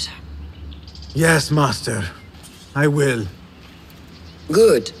back better. Yes, Master. I will.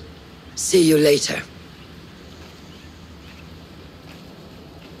 Good. See you later.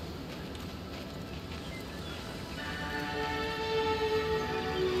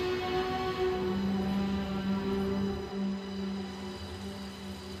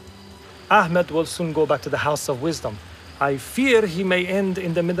 Ahmed will soon go back to the House of Wisdom. I fear he may end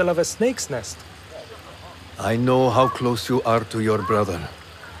in the middle of a snake's nest. I know how close you are to your brother.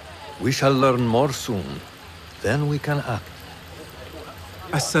 We shall learn more soon. Then we can act.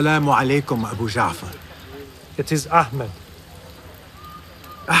 Assalamu alaikum, Abu Ja'far. It is Ahmed.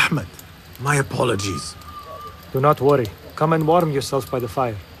 Ahmed, my apologies. Do not worry. Come and warm yourself by the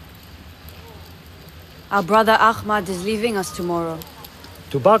fire. Our brother Ahmad is leaving us tomorrow.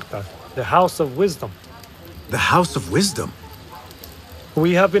 To Baghdad, the House of Wisdom. The House of Wisdom?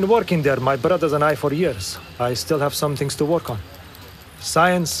 We have been working there, my brothers and I, for years. I still have some things to work on.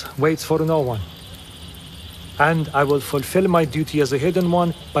 Science waits for no one. And I will fulfill my duty as a hidden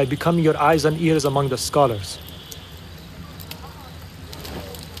one by becoming your eyes and ears among the scholars.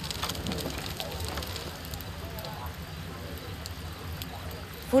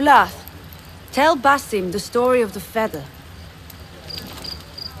 Fulath, tell Basim the story of the feather.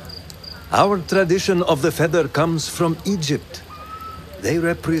 Our tradition of the feather comes from Egypt. They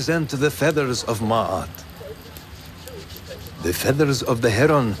represent the feathers of Ma'at. The feathers of the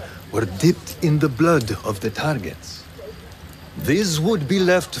heron were dipped in the blood of the targets. These would be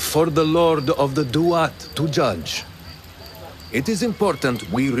left for the Lord of the Duat to judge. It is important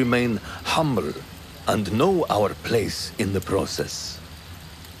we remain humble and know our place in the process.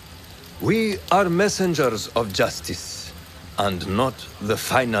 We are messengers of justice, and not the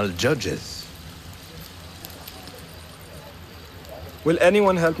final judges. Will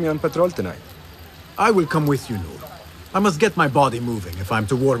anyone help me on patrol tonight? I will come with you, Noor. I must get my body moving if I'm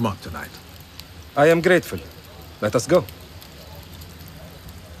to warm up tonight. I am grateful. Let us go.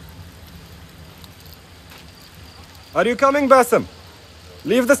 Are you coming, Basim?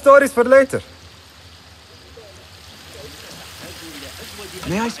 Leave the stories for later.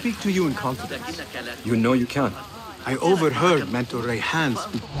 May I speak to you in confidence? You know you can. I overheard Mentor Rayhan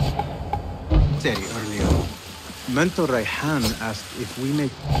speak very earlier. Mentor Rayhan asked if we may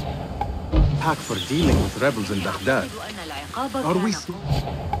pack for dealing with rebels in Baghdad. Are we...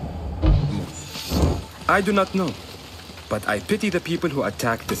 I do not know, but I pity the people who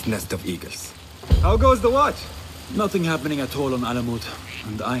attacked this nest of eagles. How goes the watch? Nothing happening at all on Alamut,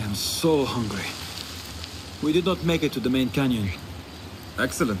 and I am so hungry. We did not make it to the main canyon.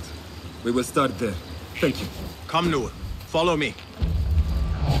 Excellent. We will start there. Thank you. Come, Noor. Follow me.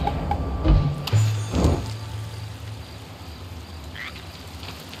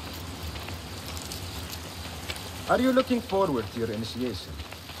 Are you looking forward to your initiation?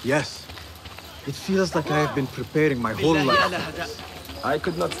 Yes. It feels like I have been preparing my whole life. I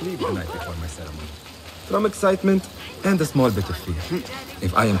could not sleep the night before my ceremony. From excitement and a small bit of fear,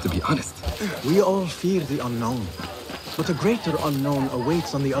 if I am to be honest. We all fear the unknown. But a greater unknown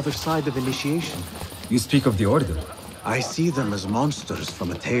awaits on the other side of initiation. You speak of the Order. I see them as monsters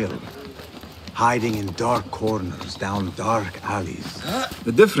from a tale, hiding in dark corners, down dark alleys.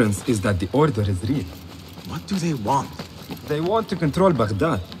 The difference is that the Order is real. What do they want? They want to control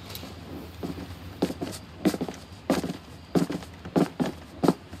Baghdad.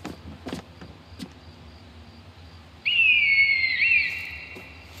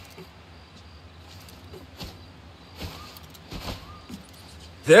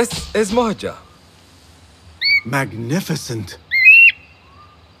 This is Mohja. Magnificent.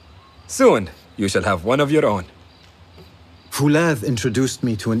 Soon, you shall have one of your own. Fulath introduced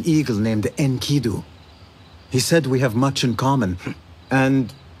me to an eagle named Enkidu. He said we have much in common,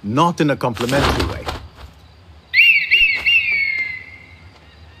 and not in a complimentary way.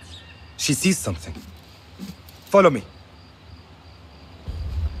 She sees something. Follow me.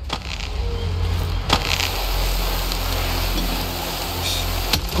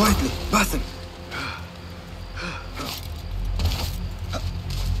 Quietly, Basim.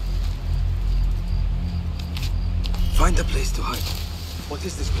 Find a place to hide. What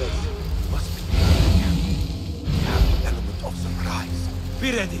is this place? Must be we have the element of surprise.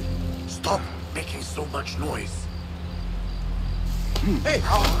 Be ready. Stop making so much noise. Hey!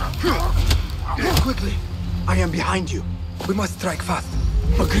 Quickly! I am behind you. We must strike fast.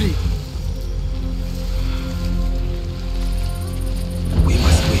 Agreed. We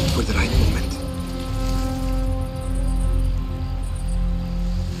must wait for the right moment.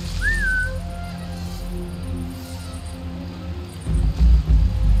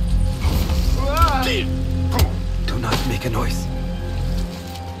 Do not make a noise.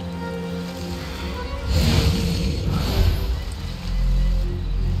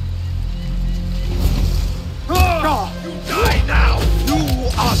 You die now! You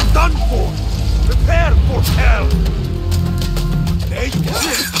are done for! Prepare for hell! There you go!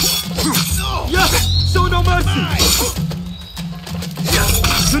 Yes! Show no mercy!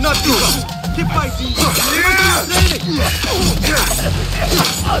 Do not do that! Keep fighting!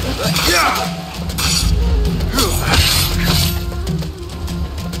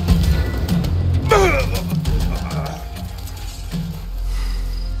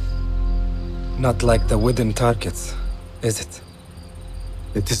 Not like the wooden targets, is it?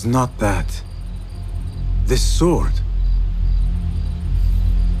 It is not that. This sword.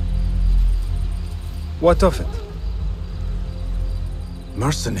 What of it?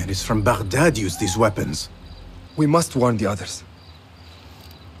 Mercenaries from Baghdad use these weapons. We must warn the others.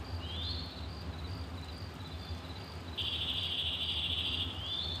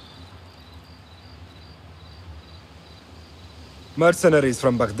 Mercenaries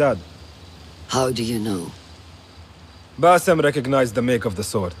from Baghdad. How do you know? Bassem recognized the make of the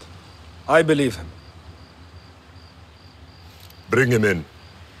sword. I believe him. Bring him in.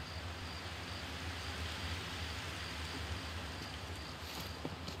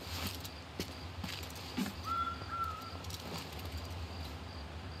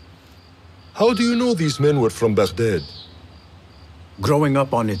 How do you know these men were from Baghdad? Growing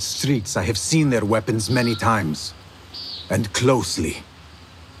up on its streets, I have seen their weapons many times. And closely.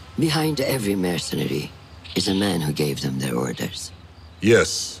 Behind every mercenary is a man who gave them their orders.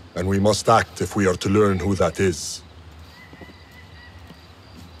 Yes, and we must act if we are to learn who that is.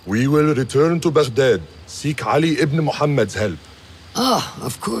 We will return to Baghdad, seek Ali ibn Muhammad's help. Ah,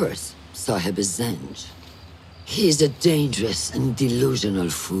 of course, Sahib Zanj. He is a dangerous and delusional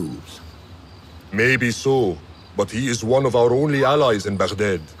fool. Maybe so, but he is one of our only allies in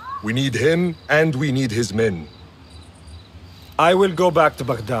Baghdad. We need him, and we need his men. I will go back to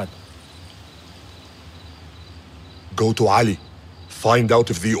Baghdad. Go to Ali. Find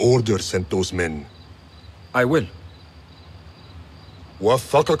out if the order sent those men. I will.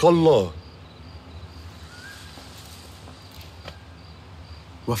 وفقك الله.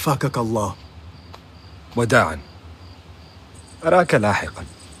 وفقك الله. وداعا. أراك لاحقا.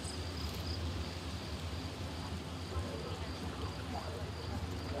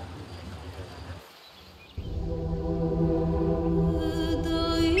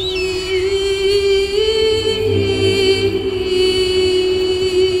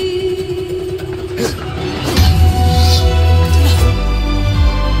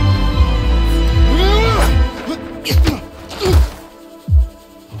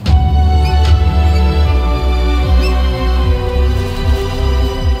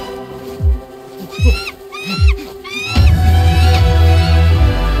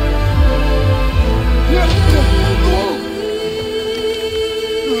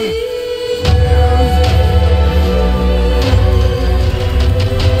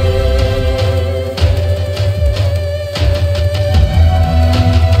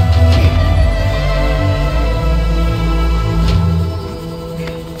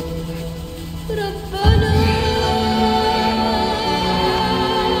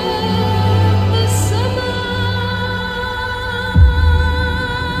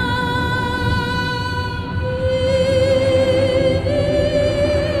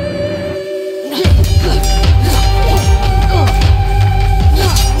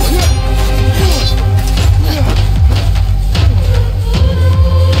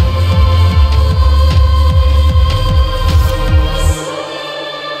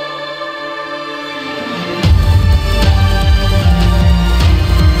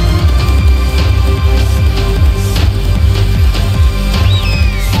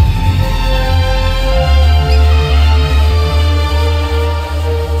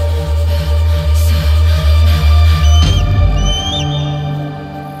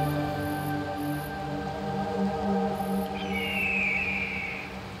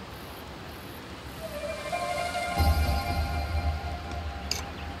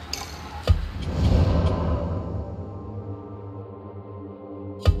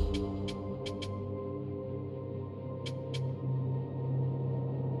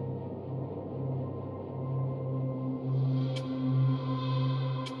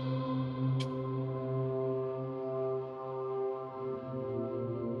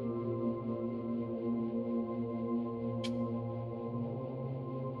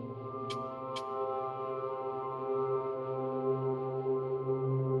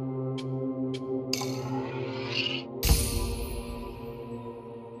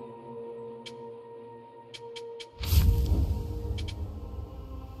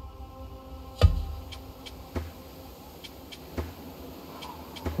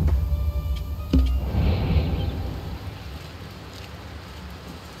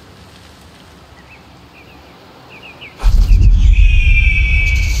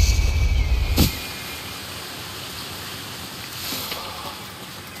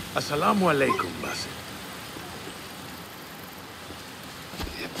 Assalamu alaikum, Basim.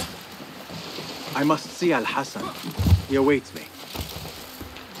 I must see Al-Hassan. He awaits me.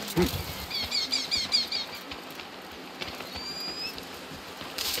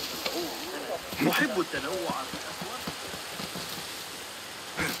 محب التنوع.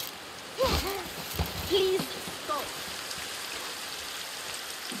 Please stop.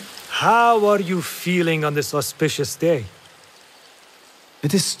 How are you feeling on this auspicious day?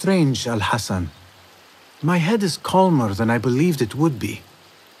 It is strange, Al-Hassan. My head is calmer than I believed it would be.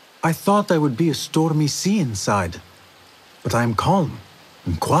 I thought there would be a stormy sea inside. But I am calm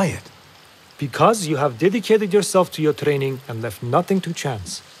and quiet. Because you have dedicated yourself to your training and left nothing to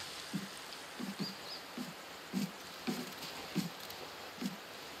chance.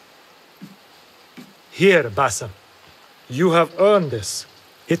 Here, Bassam. You have earned this.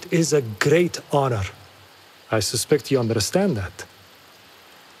 It is a great honor. I suspect you understand that.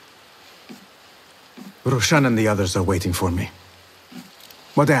 Roshan and the others are waiting for me.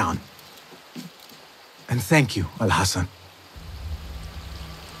 Modern. And thank you, Al-Hassan.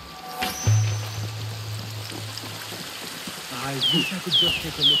 I wish I could just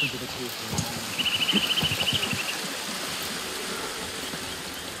take a look into the cave for a moment.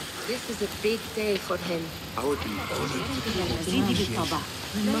 This is a big day for him. I would be honored to do it.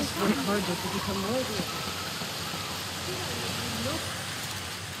 We must work harder to become worthy of it.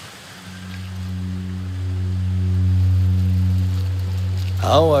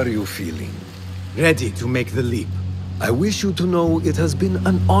 How are you feeling? Ready to make the leap. I wish you to know it has been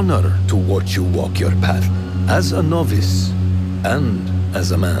an honor to watch you walk your path, as a novice and as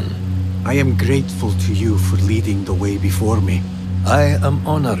a man. I am grateful to you for leading the way before me. I am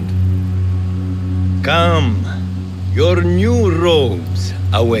honored. Come, your new robes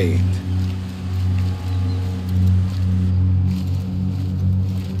await.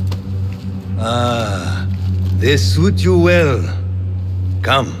 Ah, they suit you well.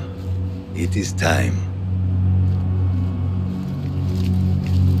 Come, it is time.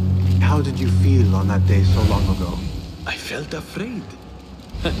 How did you feel on that day so long ago? I felt afraid.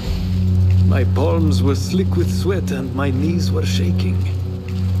 My palms were slick with sweat and my knees were shaking.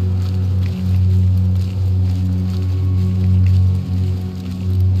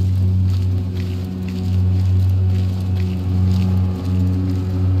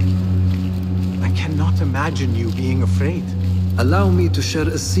 I cannot imagine you being afraid. Allow me to share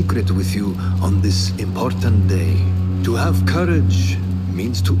a secret with you on this important day. To have courage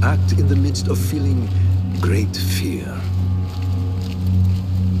means to act in the midst of feeling great fear.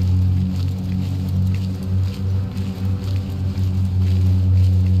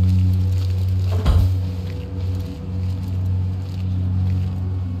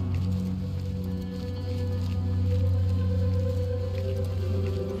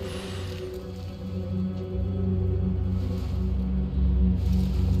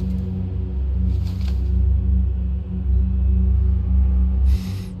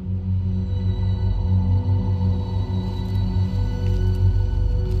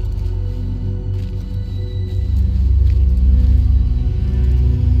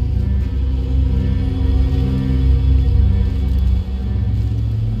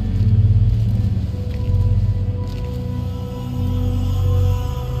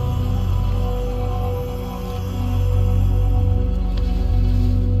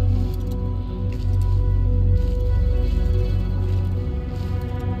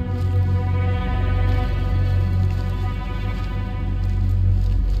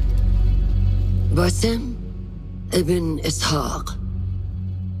 Bassam ibn Ishaq,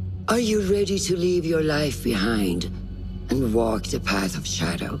 are you ready to leave your life behind and walk the path of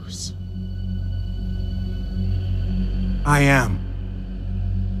shadows? I am.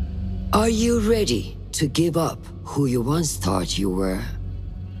 Are you ready to give up who you once thought you were?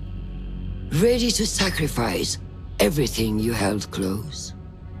 Ready to sacrifice everything you held close?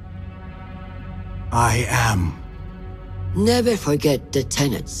 I am. Never forget the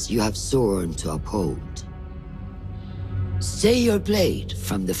tenets you have sworn to uphold. Stay your blade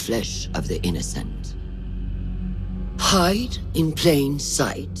from the flesh of the innocent. Hide in plain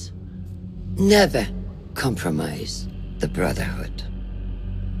sight. Never compromise the Brotherhood.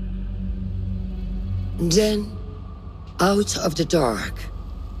 Then, out of the dark,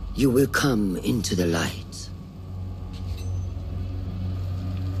 you will come into the light.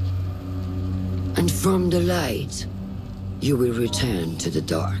 And from the light, you will return to the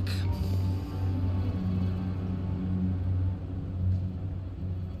dark.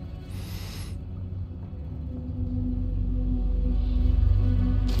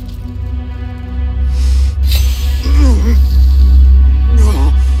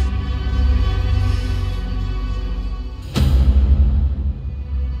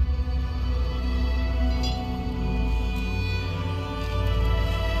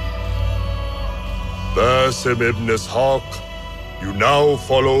 Bassam ibn Ishaq, you now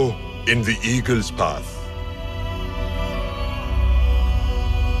follow in the Eagle's path.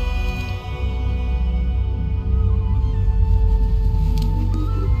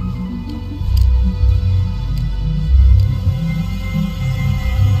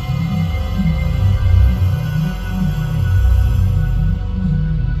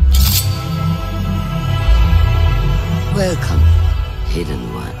 Welcome,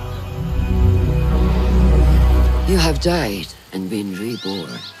 Hidden One. You have died and been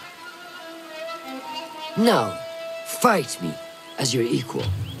reborn. Now, fight me as your equal.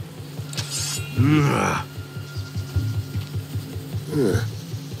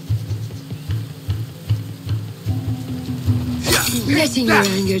 Letting your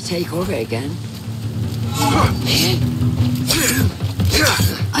anger take over again.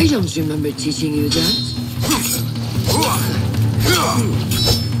 I don't remember teaching you that.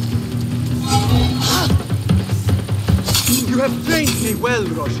 You have trained me well,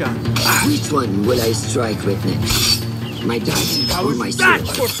 Roshan. Which one will I strike with next? My dagger or my sword?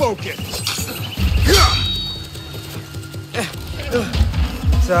 For focus.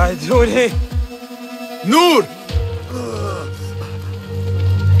 ساعدوني. Noor!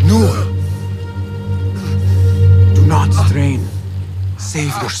 Noor! Do not strain.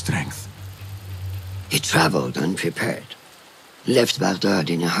 Save your strength. He traveled unprepared. Left Baghdad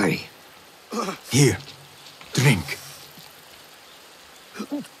in a hurry. Here, drink.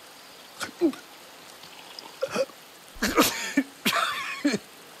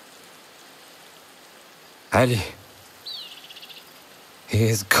 Ali. He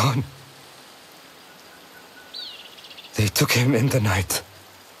is gone. They took him in the night.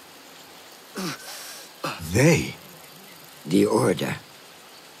 They? The Order.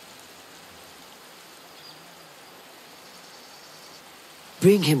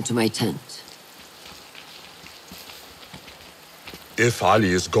 Bring him to my tent. If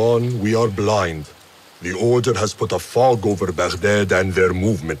Ali is gone, we are blind. The Order has put a fog over Baghdad and their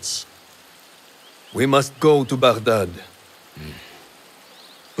movements. We must go to Baghdad.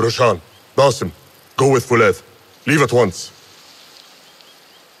 Roshan, Basim, go with Fulad. Leave at once.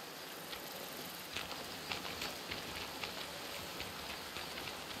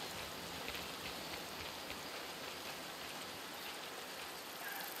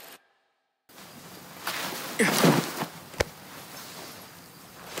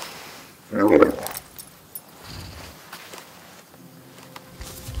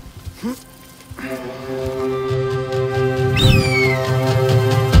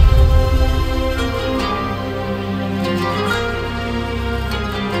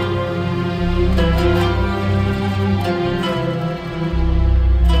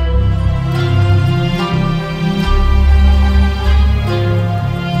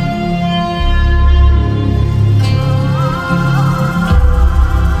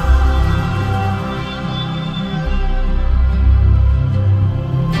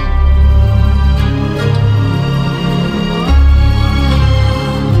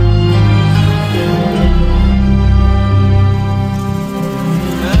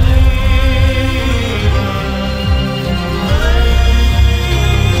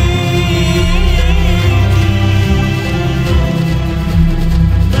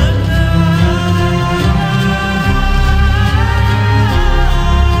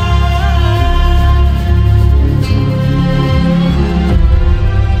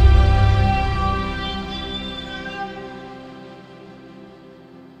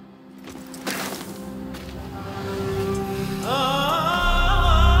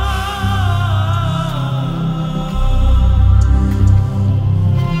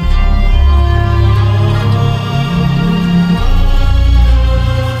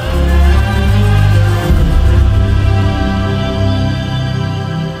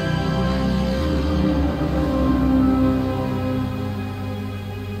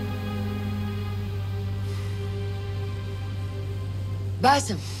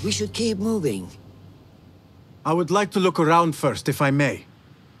 Basim, we should keep moving. I would like to look around first, if I may.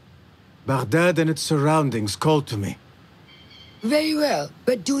 Baghdad and its surroundings call to me. Very well,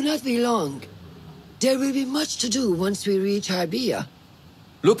 but do not be long. There will be much to do once we reach Harbiya.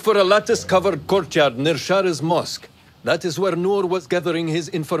 Look for a lattice-covered courtyard near Shah's mosque. That is where Noor was gathering his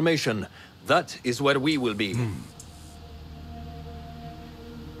information. That is where we will be.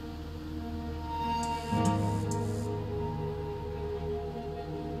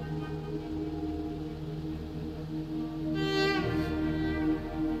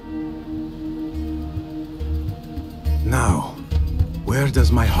 Now, where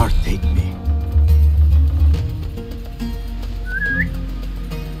does my heart take me?